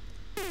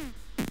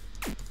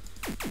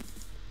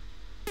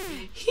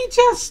 He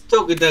just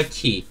took the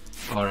key.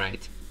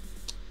 Alright.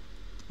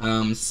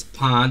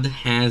 Spud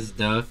has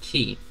the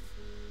key.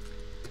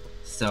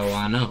 So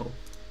I know.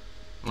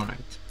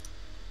 Alright.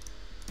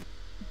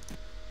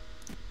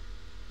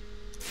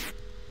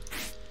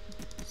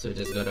 So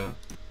just gotta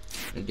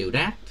do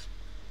that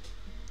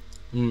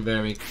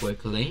very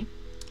quickly.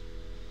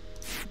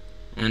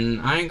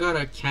 And I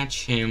gotta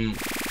catch him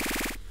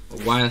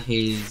while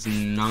he's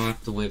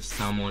not with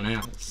someone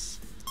else.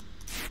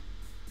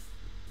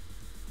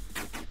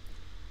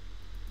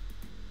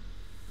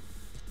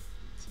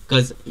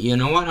 Because you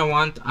know what I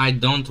want? I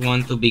don't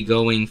want to be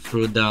going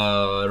through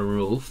the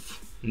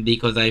roof,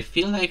 because I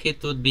feel like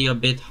it would be a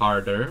bit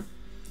harder.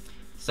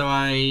 So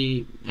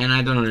I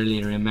don't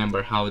really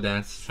remember how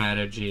that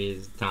strategy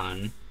is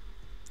done.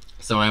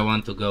 So I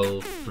want to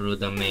go through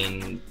the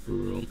main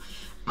room.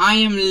 I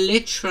am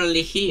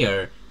literally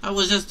here. I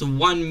was just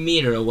 1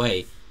 meter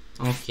away.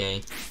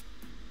 Okay.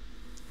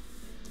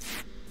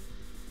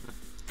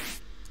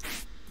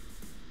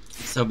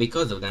 So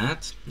because of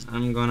that,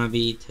 I'm gonna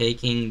be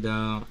taking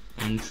the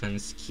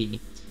entrance key.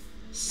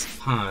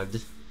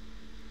 Spud.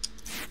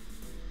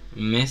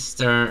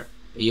 Mister,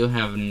 you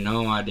have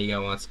no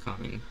idea what's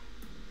coming.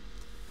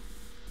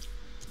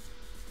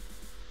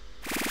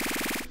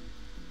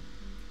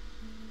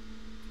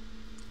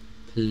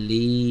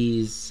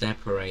 Please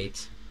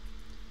separate.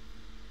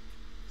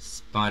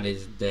 Spot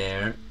is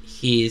there.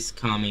 He is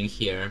coming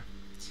here.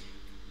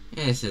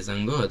 This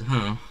isn't good,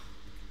 huh?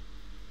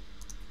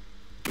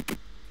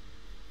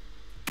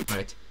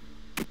 Right.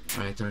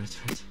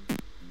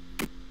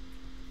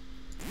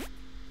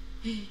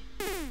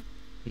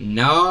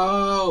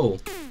 No!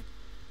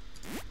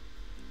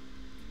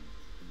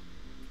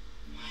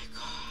 My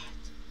God.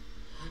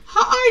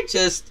 How I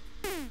just...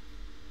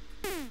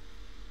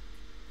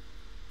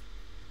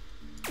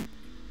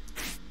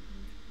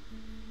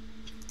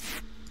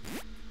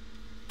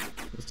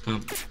 Let's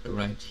come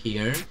right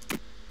here.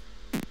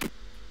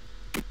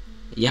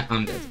 Yeah,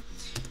 I'm dead.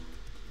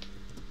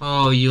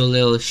 Oh, you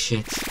little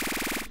shit.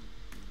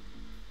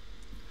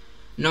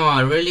 No,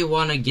 I really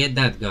wanna get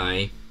that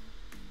guy.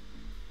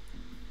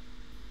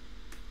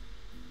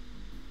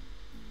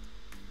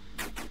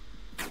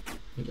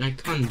 I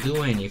can't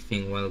do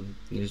anything while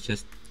he's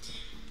just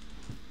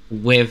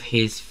with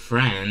his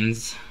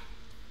friends.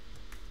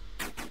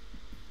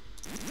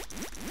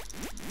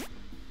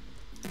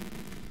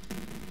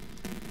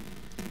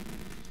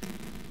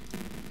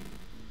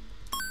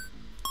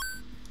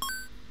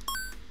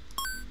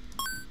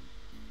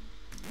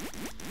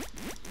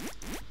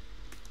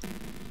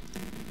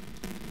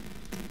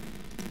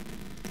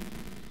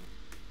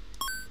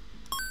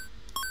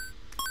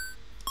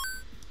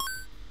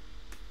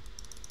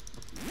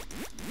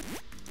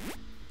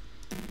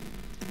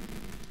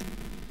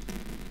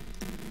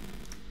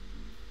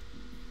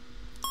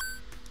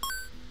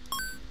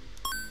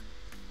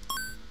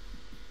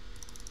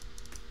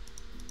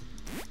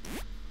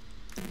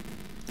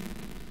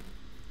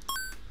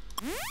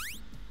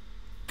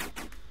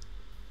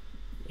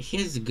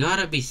 He's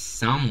gotta be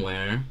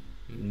somewhere.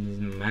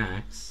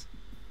 Max.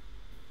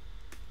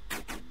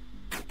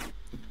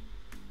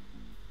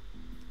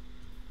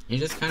 It's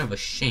just kind of a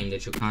shame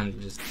that you can't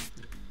just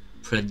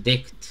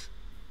predict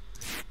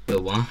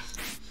the one.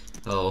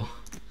 Oh.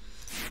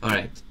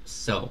 Alright,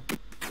 so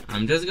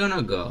I'm just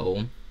gonna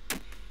go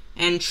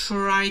and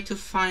try to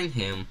find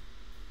him.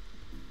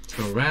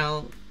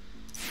 Terrell.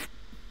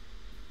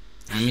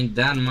 I mean,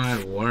 that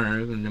might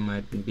work and it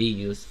might be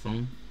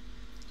useful.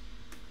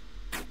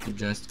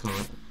 Just call.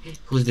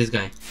 Who's this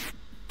guy?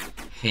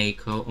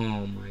 Heiko.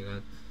 Oh my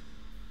god.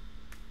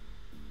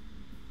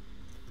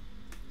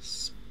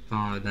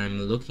 Spud.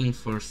 I'm looking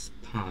for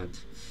Spud.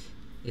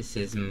 This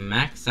is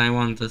Max. I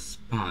want a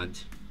Spud.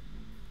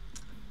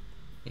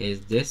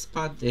 Is this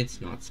Spud? It's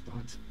not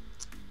Spud.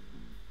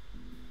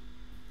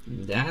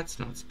 That's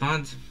not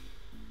Spud.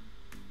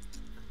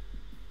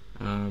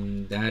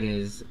 That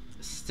is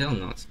still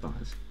not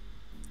Spud.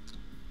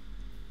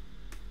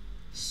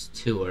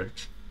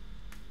 Stewart.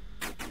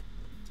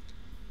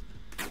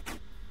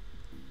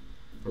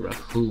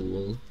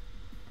 Rahul.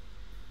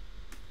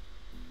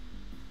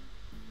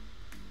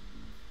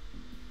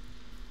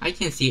 I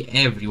can see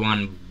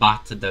everyone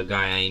but the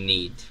guy I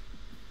need.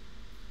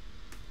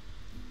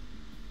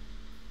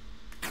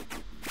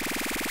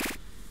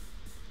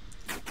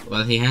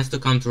 Well, he has to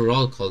come to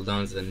roll call,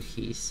 doesn't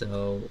he?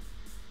 So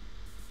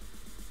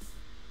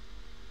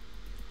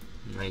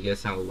I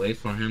guess I'll wait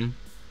for him.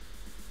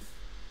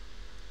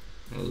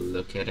 Oh,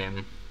 look at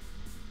him.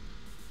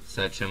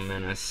 Such a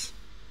menace.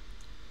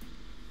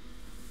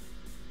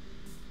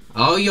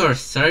 Oh, you're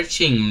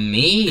searching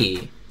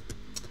me?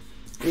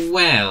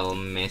 Well,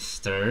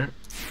 mister,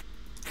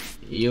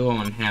 you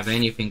won't have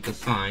anything to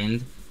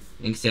find,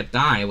 except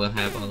I will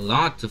have a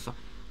lot to find.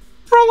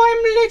 Bro,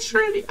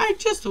 I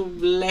just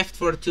left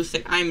for 2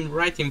 seconds. I'm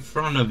right in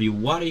front of you.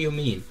 What do you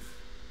mean?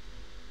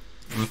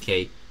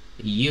 Okay,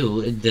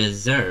 you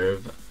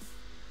deserve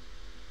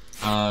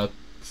a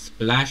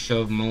splash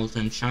of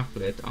molten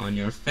chocolate on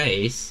your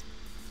face,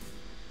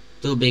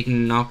 to be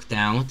knocked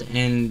out,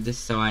 and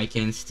so I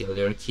can steal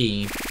your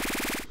key.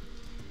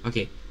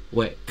 Okay,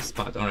 wait,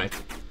 Spot, alright.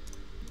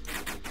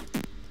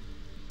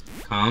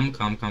 Come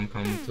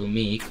to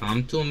me,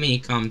 come to me,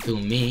 come to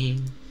me.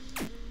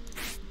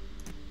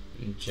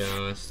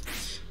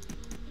 Just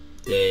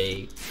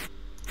take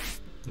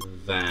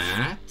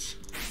that.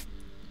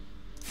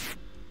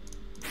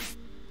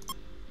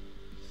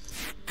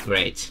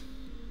 Great.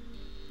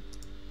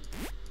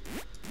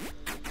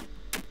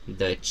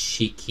 The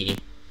cheeky.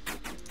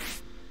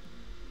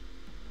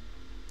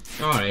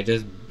 Alright,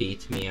 just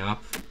beat me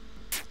up.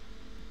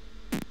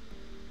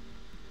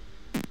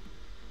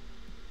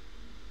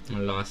 I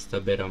lost a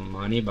bit of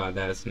money, but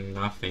that's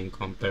nothing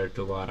compared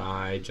to what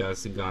I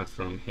just got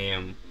from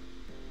him.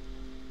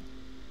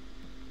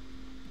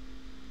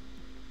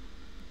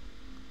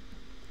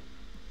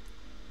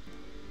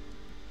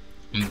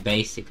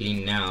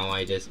 Basically now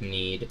I just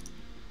need...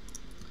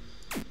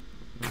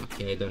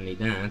 Okay, I don't need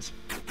that.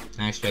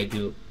 Actually, I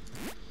do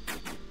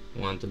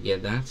want to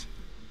get that.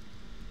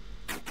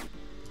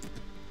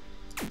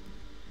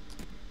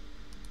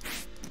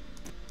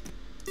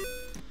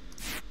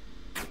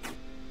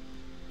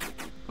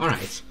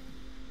 Alright.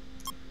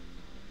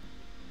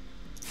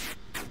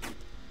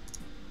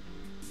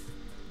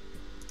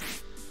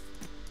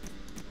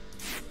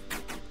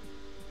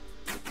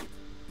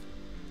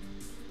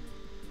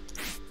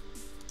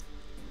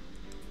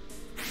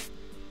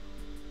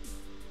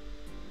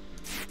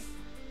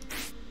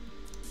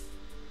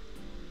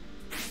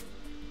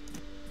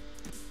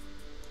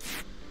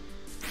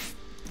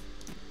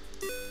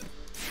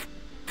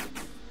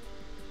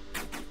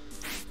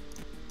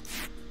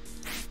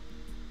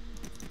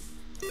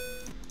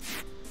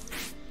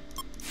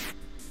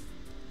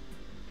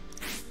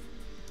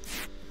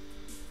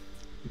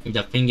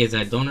 The thing is,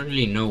 I don't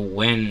really know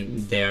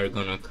when they're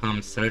gonna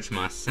come search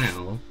my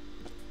cell.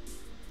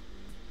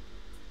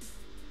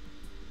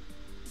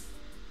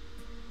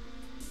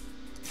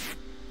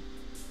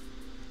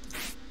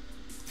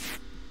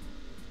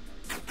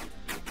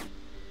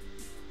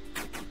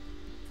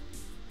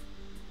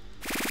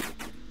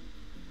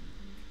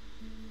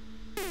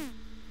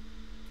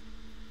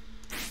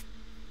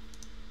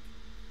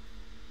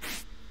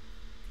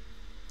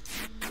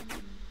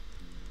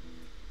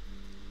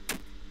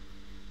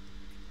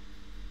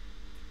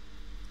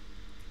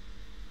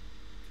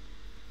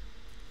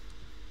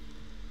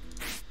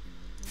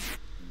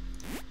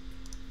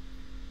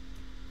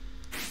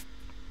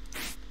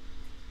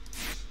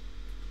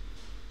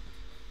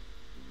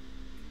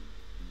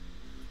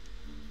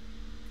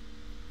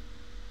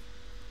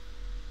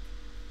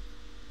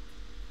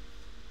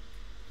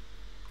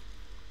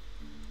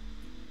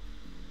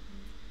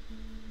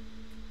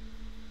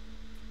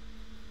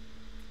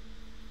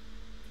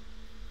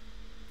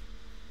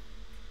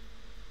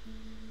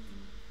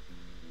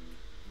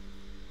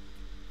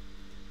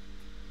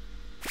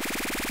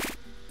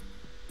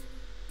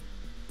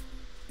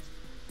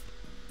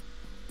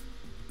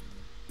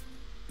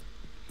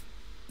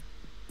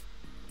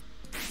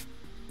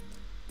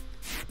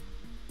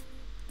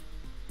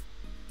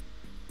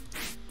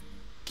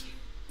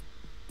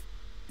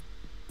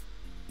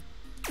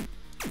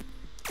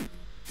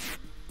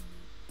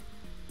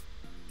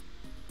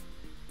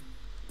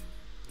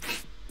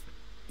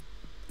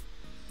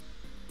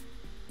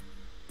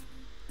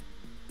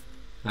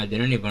 I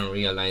didn't even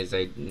realize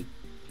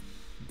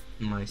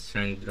my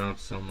strength dropped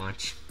so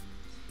much.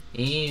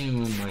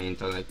 Even my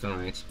intellect,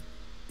 alright.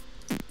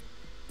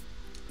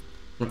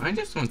 Well, I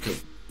just want to...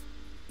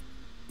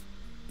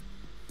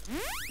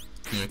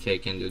 Okay, I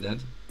can do that.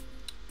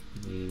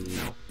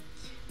 No.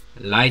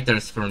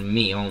 Lighters for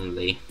me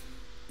only.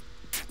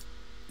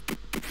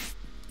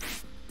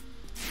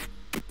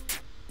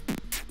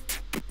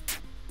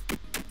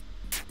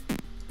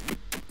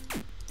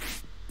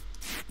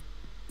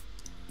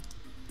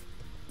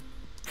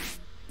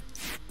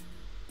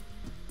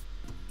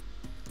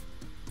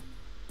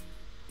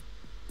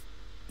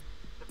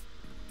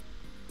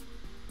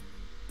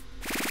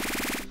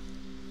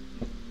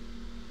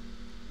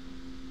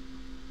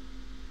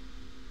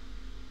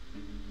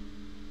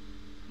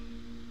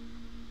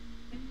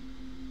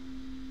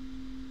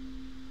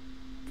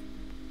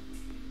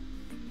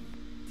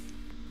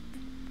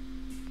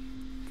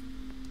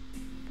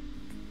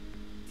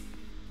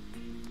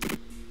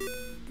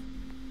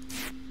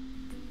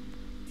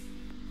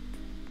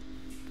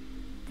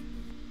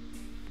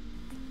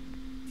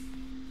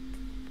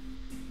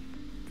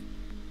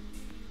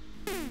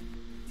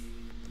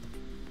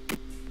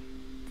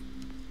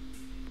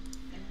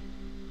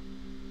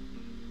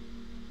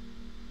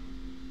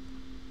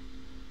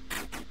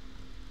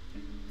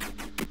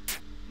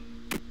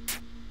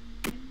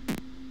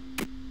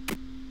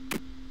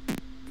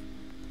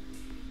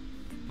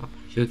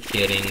 You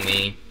kidding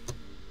me?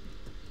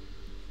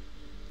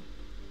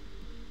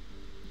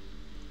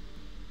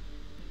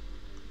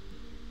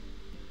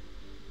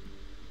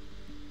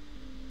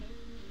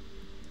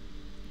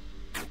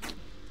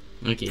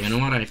 Okay, you know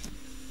what I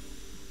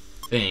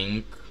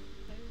think?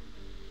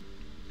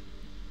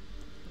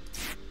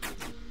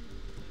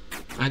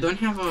 I don't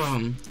have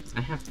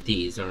I have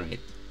these,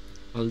 alright.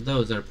 Well,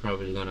 those are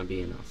probably gonna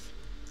be enough.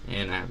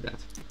 And I have that.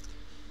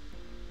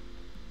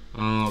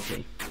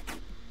 Okay.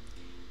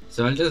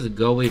 So I'll just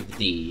go with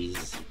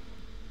these.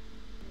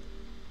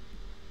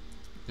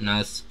 And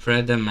I'll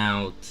spread them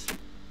out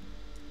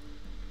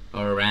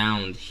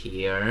around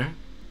here.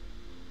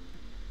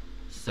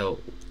 So,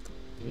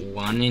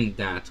 one in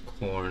that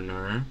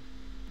corner.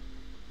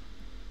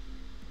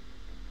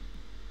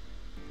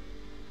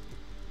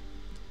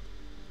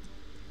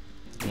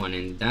 One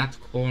in that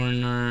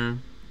corner.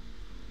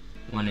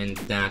 One in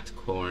that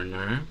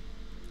corner.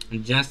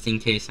 Just in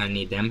case I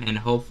need them. And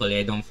hopefully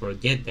I don't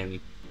forget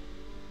them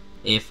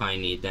if I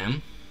need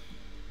them.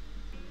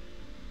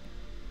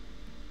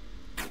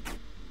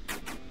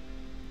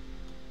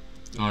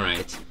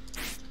 Alright.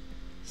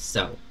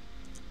 So.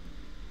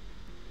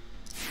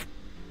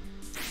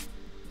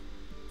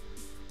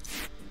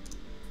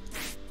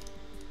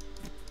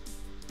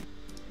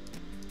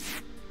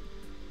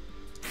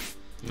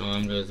 No,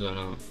 I'm just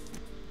gonna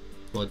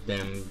put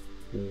them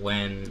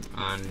when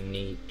I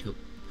need to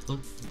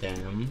put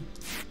them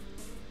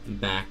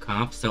back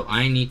up. So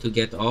I need to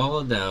get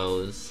all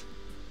those.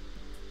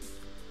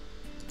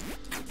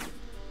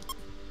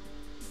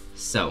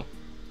 So,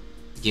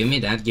 give me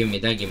that, give me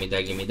that, give me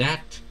that, give me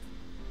that.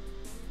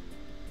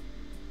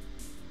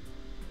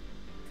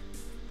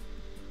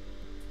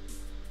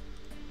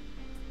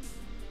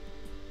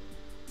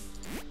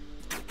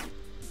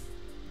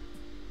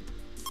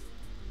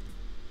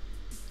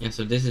 Yeah,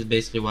 so this is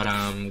basically what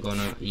I'm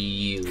gonna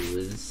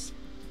use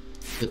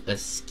to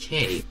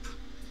escape.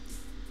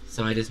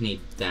 So I just need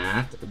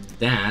that,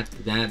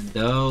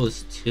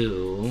 those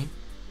two.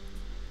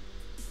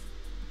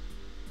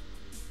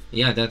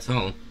 Yeah, that's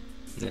all.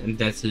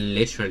 That's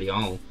literally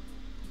all.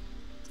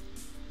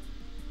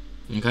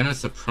 I'm kind of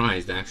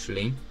surprised,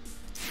 actually.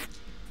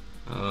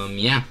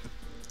 Yeah.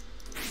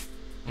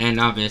 And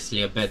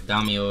obviously a bed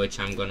dummy, which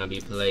I'm gonna be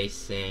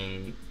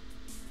placing.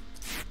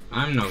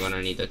 I'm not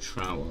gonna need a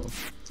trowel.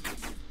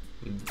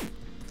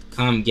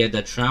 Come get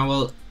the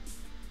trowel.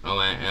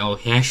 Oh,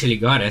 he actually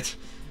got it.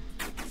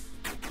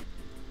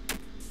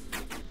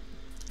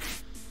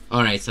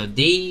 Alright, so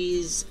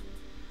these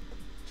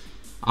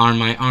are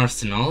my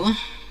arsenal.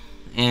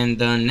 And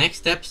the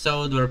next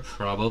episode we're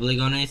probably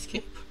gonna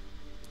escape.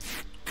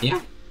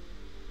 Yeah.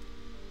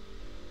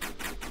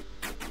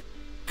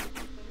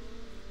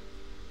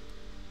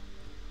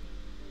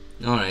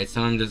 Alright,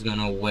 so I'm just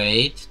gonna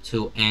wait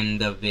to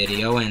end the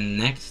video, and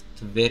next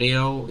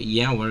video,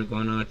 yeah, we're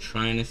gonna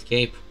try and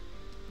escape.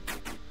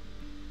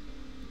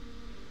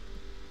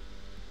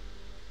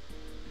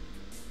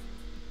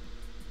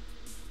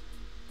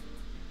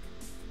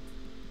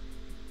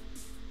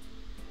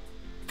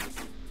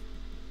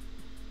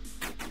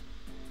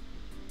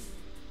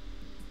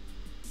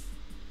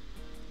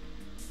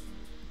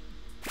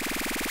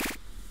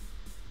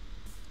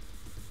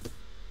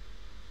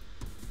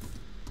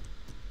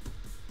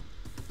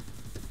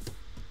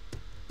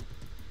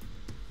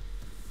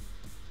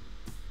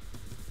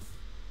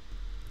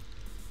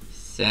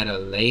 Set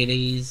of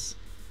ladies.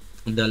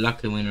 The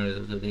lucky winners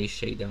of today's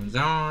shakedowns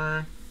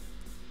are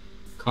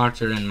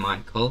Carter and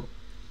Michael.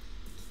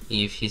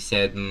 If he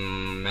said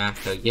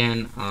math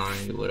again,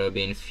 I would have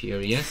been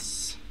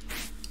furious.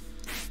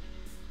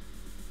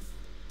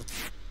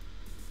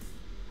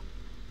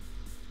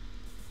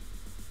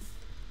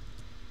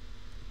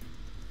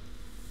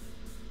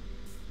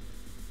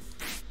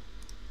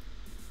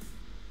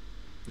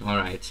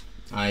 Alright,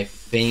 I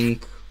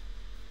think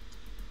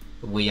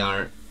we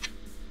are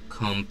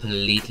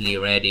completely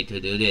ready to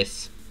do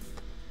this.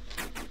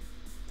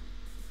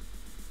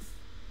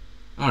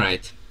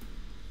 Alright.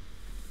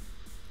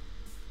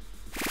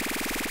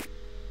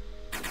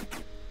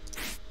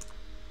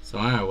 So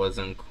I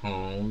wasn't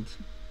called.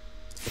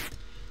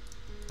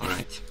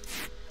 Alright.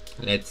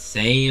 Let's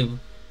save.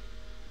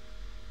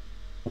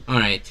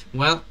 Alright,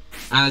 well,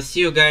 I'll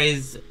see you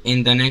guys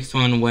in the next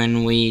one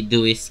when we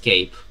do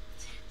escape.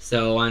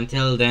 So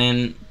until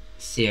then,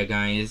 see you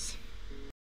guys.